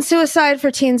teens and suicide for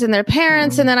teens and their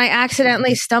parents. And then I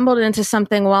accidentally stumbled into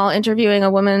something while interviewing a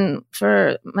woman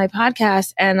for my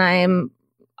podcast. And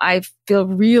I feel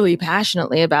really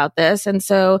passionately about this. And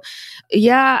so,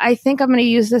 I think I'm going to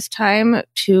use this time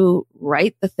to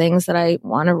write the things that I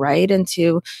want to write and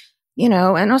to,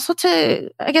 and also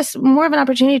to, I guess, more of an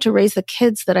opportunity to raise the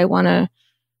kids that I want to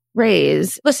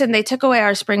raise. Listen, they took away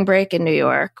our spring break in New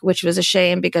York, which was a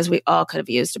shame because we all could have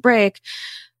used a break.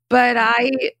 But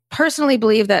I personally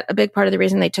believe that a big part of the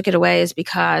reason they took it away is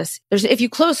because if you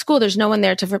close school, there's no one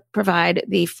there to provide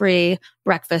the free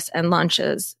breakfast and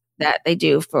lunches that they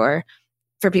do for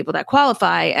people that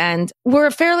qualify. And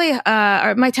we're fairly,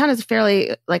 my town is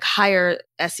fairly like higher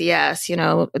SES,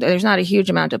 there's not a huge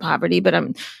amount of poverty, but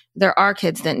there are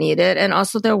kids that need it. And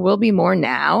also there will be more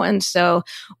now. And so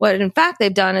what in fact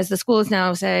they've done is the school is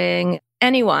now saying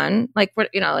anyone,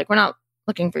 we're not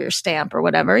looking for your stamp or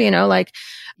whatever,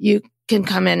 you can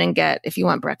come in and get if you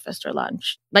want breakfast or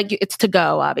lunch. Like it's to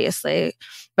go, obviously.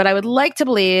 But I would like to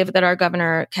believe that our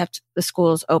governor kept the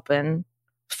schools open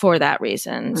for that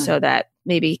reason, so that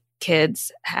maybe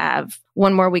kids have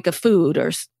one more week of food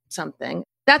or something.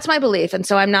 That's my belief. And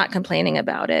so I'm not complaining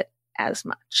about it as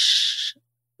much,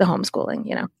 the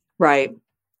homeschooling, Right.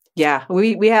 Yeah.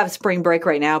 We have spring break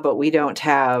right now, but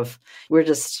we're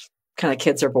just kind of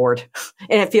kids are bored.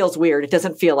 And it feels weird. It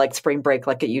doesn't feel like spring break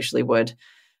like it usually would.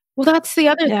 Well, that's the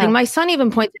other thing. My son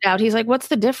even pointed out, he's like, what's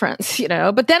the difference?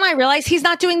 But then I realized he's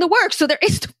not doing the work. So there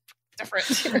is no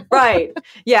difference. Right.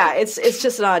 Yeah. It's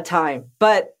just an odd time,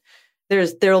 but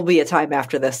there'll be a time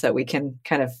after this that we can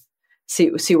kind of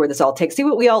see where this all takes, see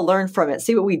what we all learn from it,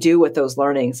 see what we do with those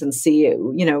learnings, and see,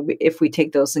 if we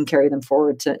take those and carry them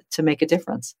forward to make a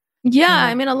difference. Yeah.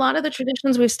 I mean, a lot of the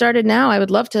traditions we've started now, I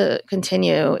would love to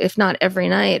continue, if not every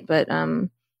night, but I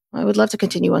would love to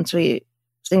continue once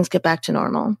things get back to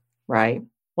normal. Right.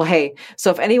 Well, hey,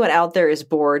 so if anyone out there is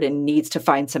bored and needs to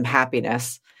find some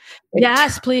happiness,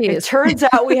 yes, please. It turns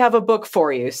out we have a book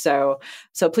for you. So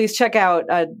please check out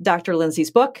Dr.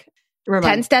 Lindsay's book.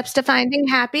 10 Steps to Finding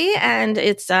Happy. And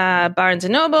it's Barnes &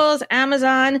 Nobles,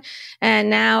 Amazon, and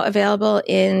now available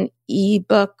in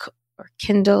ebook or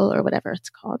Kindle or whatever it's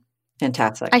called.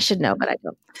 Fantastic. I should know, but I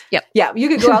don't. Yep. Yeah, you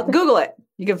could go out, Google it.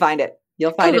 You can find it.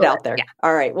 You'll find it out there. Yeah.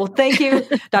 All right. Well, thank you,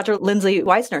 Dr. Lindsay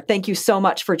Weisner. Thank you so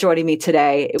much for joining me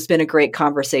today. It's been a great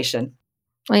conversation.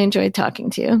 I enjoyed talking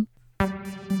to you.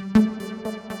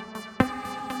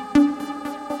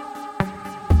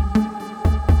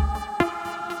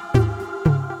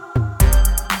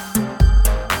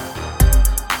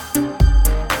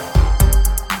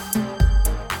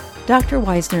 Dr.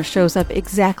 Weisner shows up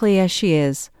exactly as she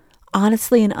is,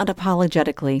 honestly and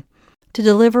unapologetically, to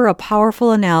deliver a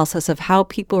powerful analysis of how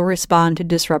people respond to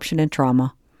disruption and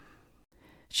trauma.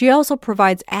 She also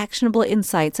provides actionable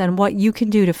insights on what you can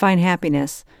do to find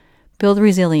happiness, build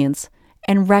resilience,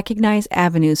 and recognize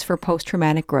avenues for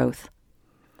post-traumatic growth.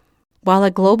 While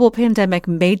a global pandemic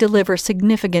may deliver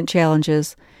significant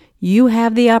challenges, you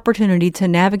have the opportunity to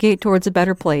navigate towards a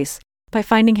better place by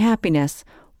finding happiness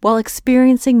while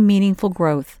experiencing meaningful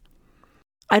growth.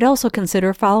 I'd also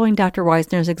consider following Dr.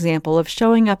 Weisner's example of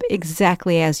showing up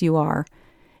exactly as you are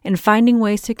and finding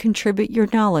ways to contribute your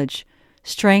knowledge,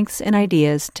 strengths, and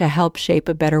ideas to help shape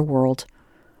a better world.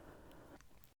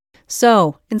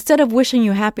 So, instead of wishing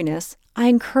you happiness, I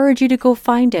encourage you to go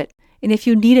find it. And if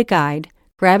you need a guide,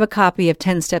 grab a copy of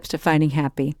 10 Steps to Finding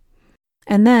Happy.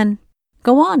 And then,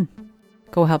 go on.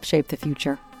 Go help shape the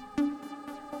future.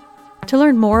 To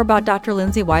learn more about Dr.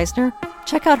 Lindsay Weisner,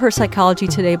 check out her Psychology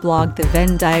Today blog, The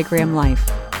Venn Diagram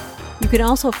Life. You can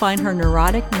also find her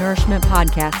Neurotic Nourishment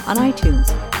podcast on iTunes.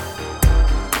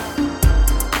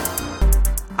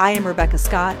 I am Rebecca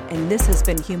Scott, and this has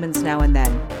been Humans Now and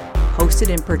Then, hosted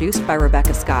and produced by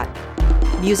Rebecca Scott.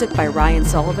 Music by Ryan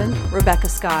Sullivan, Rebecca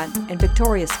Scott, and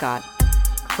Victoria Scott.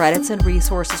 Credits and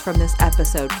resources from this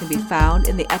episode can be found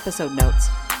in the episode notes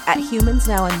at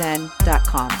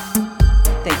humansnowandthen.com.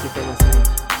 Thank you for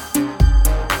listening.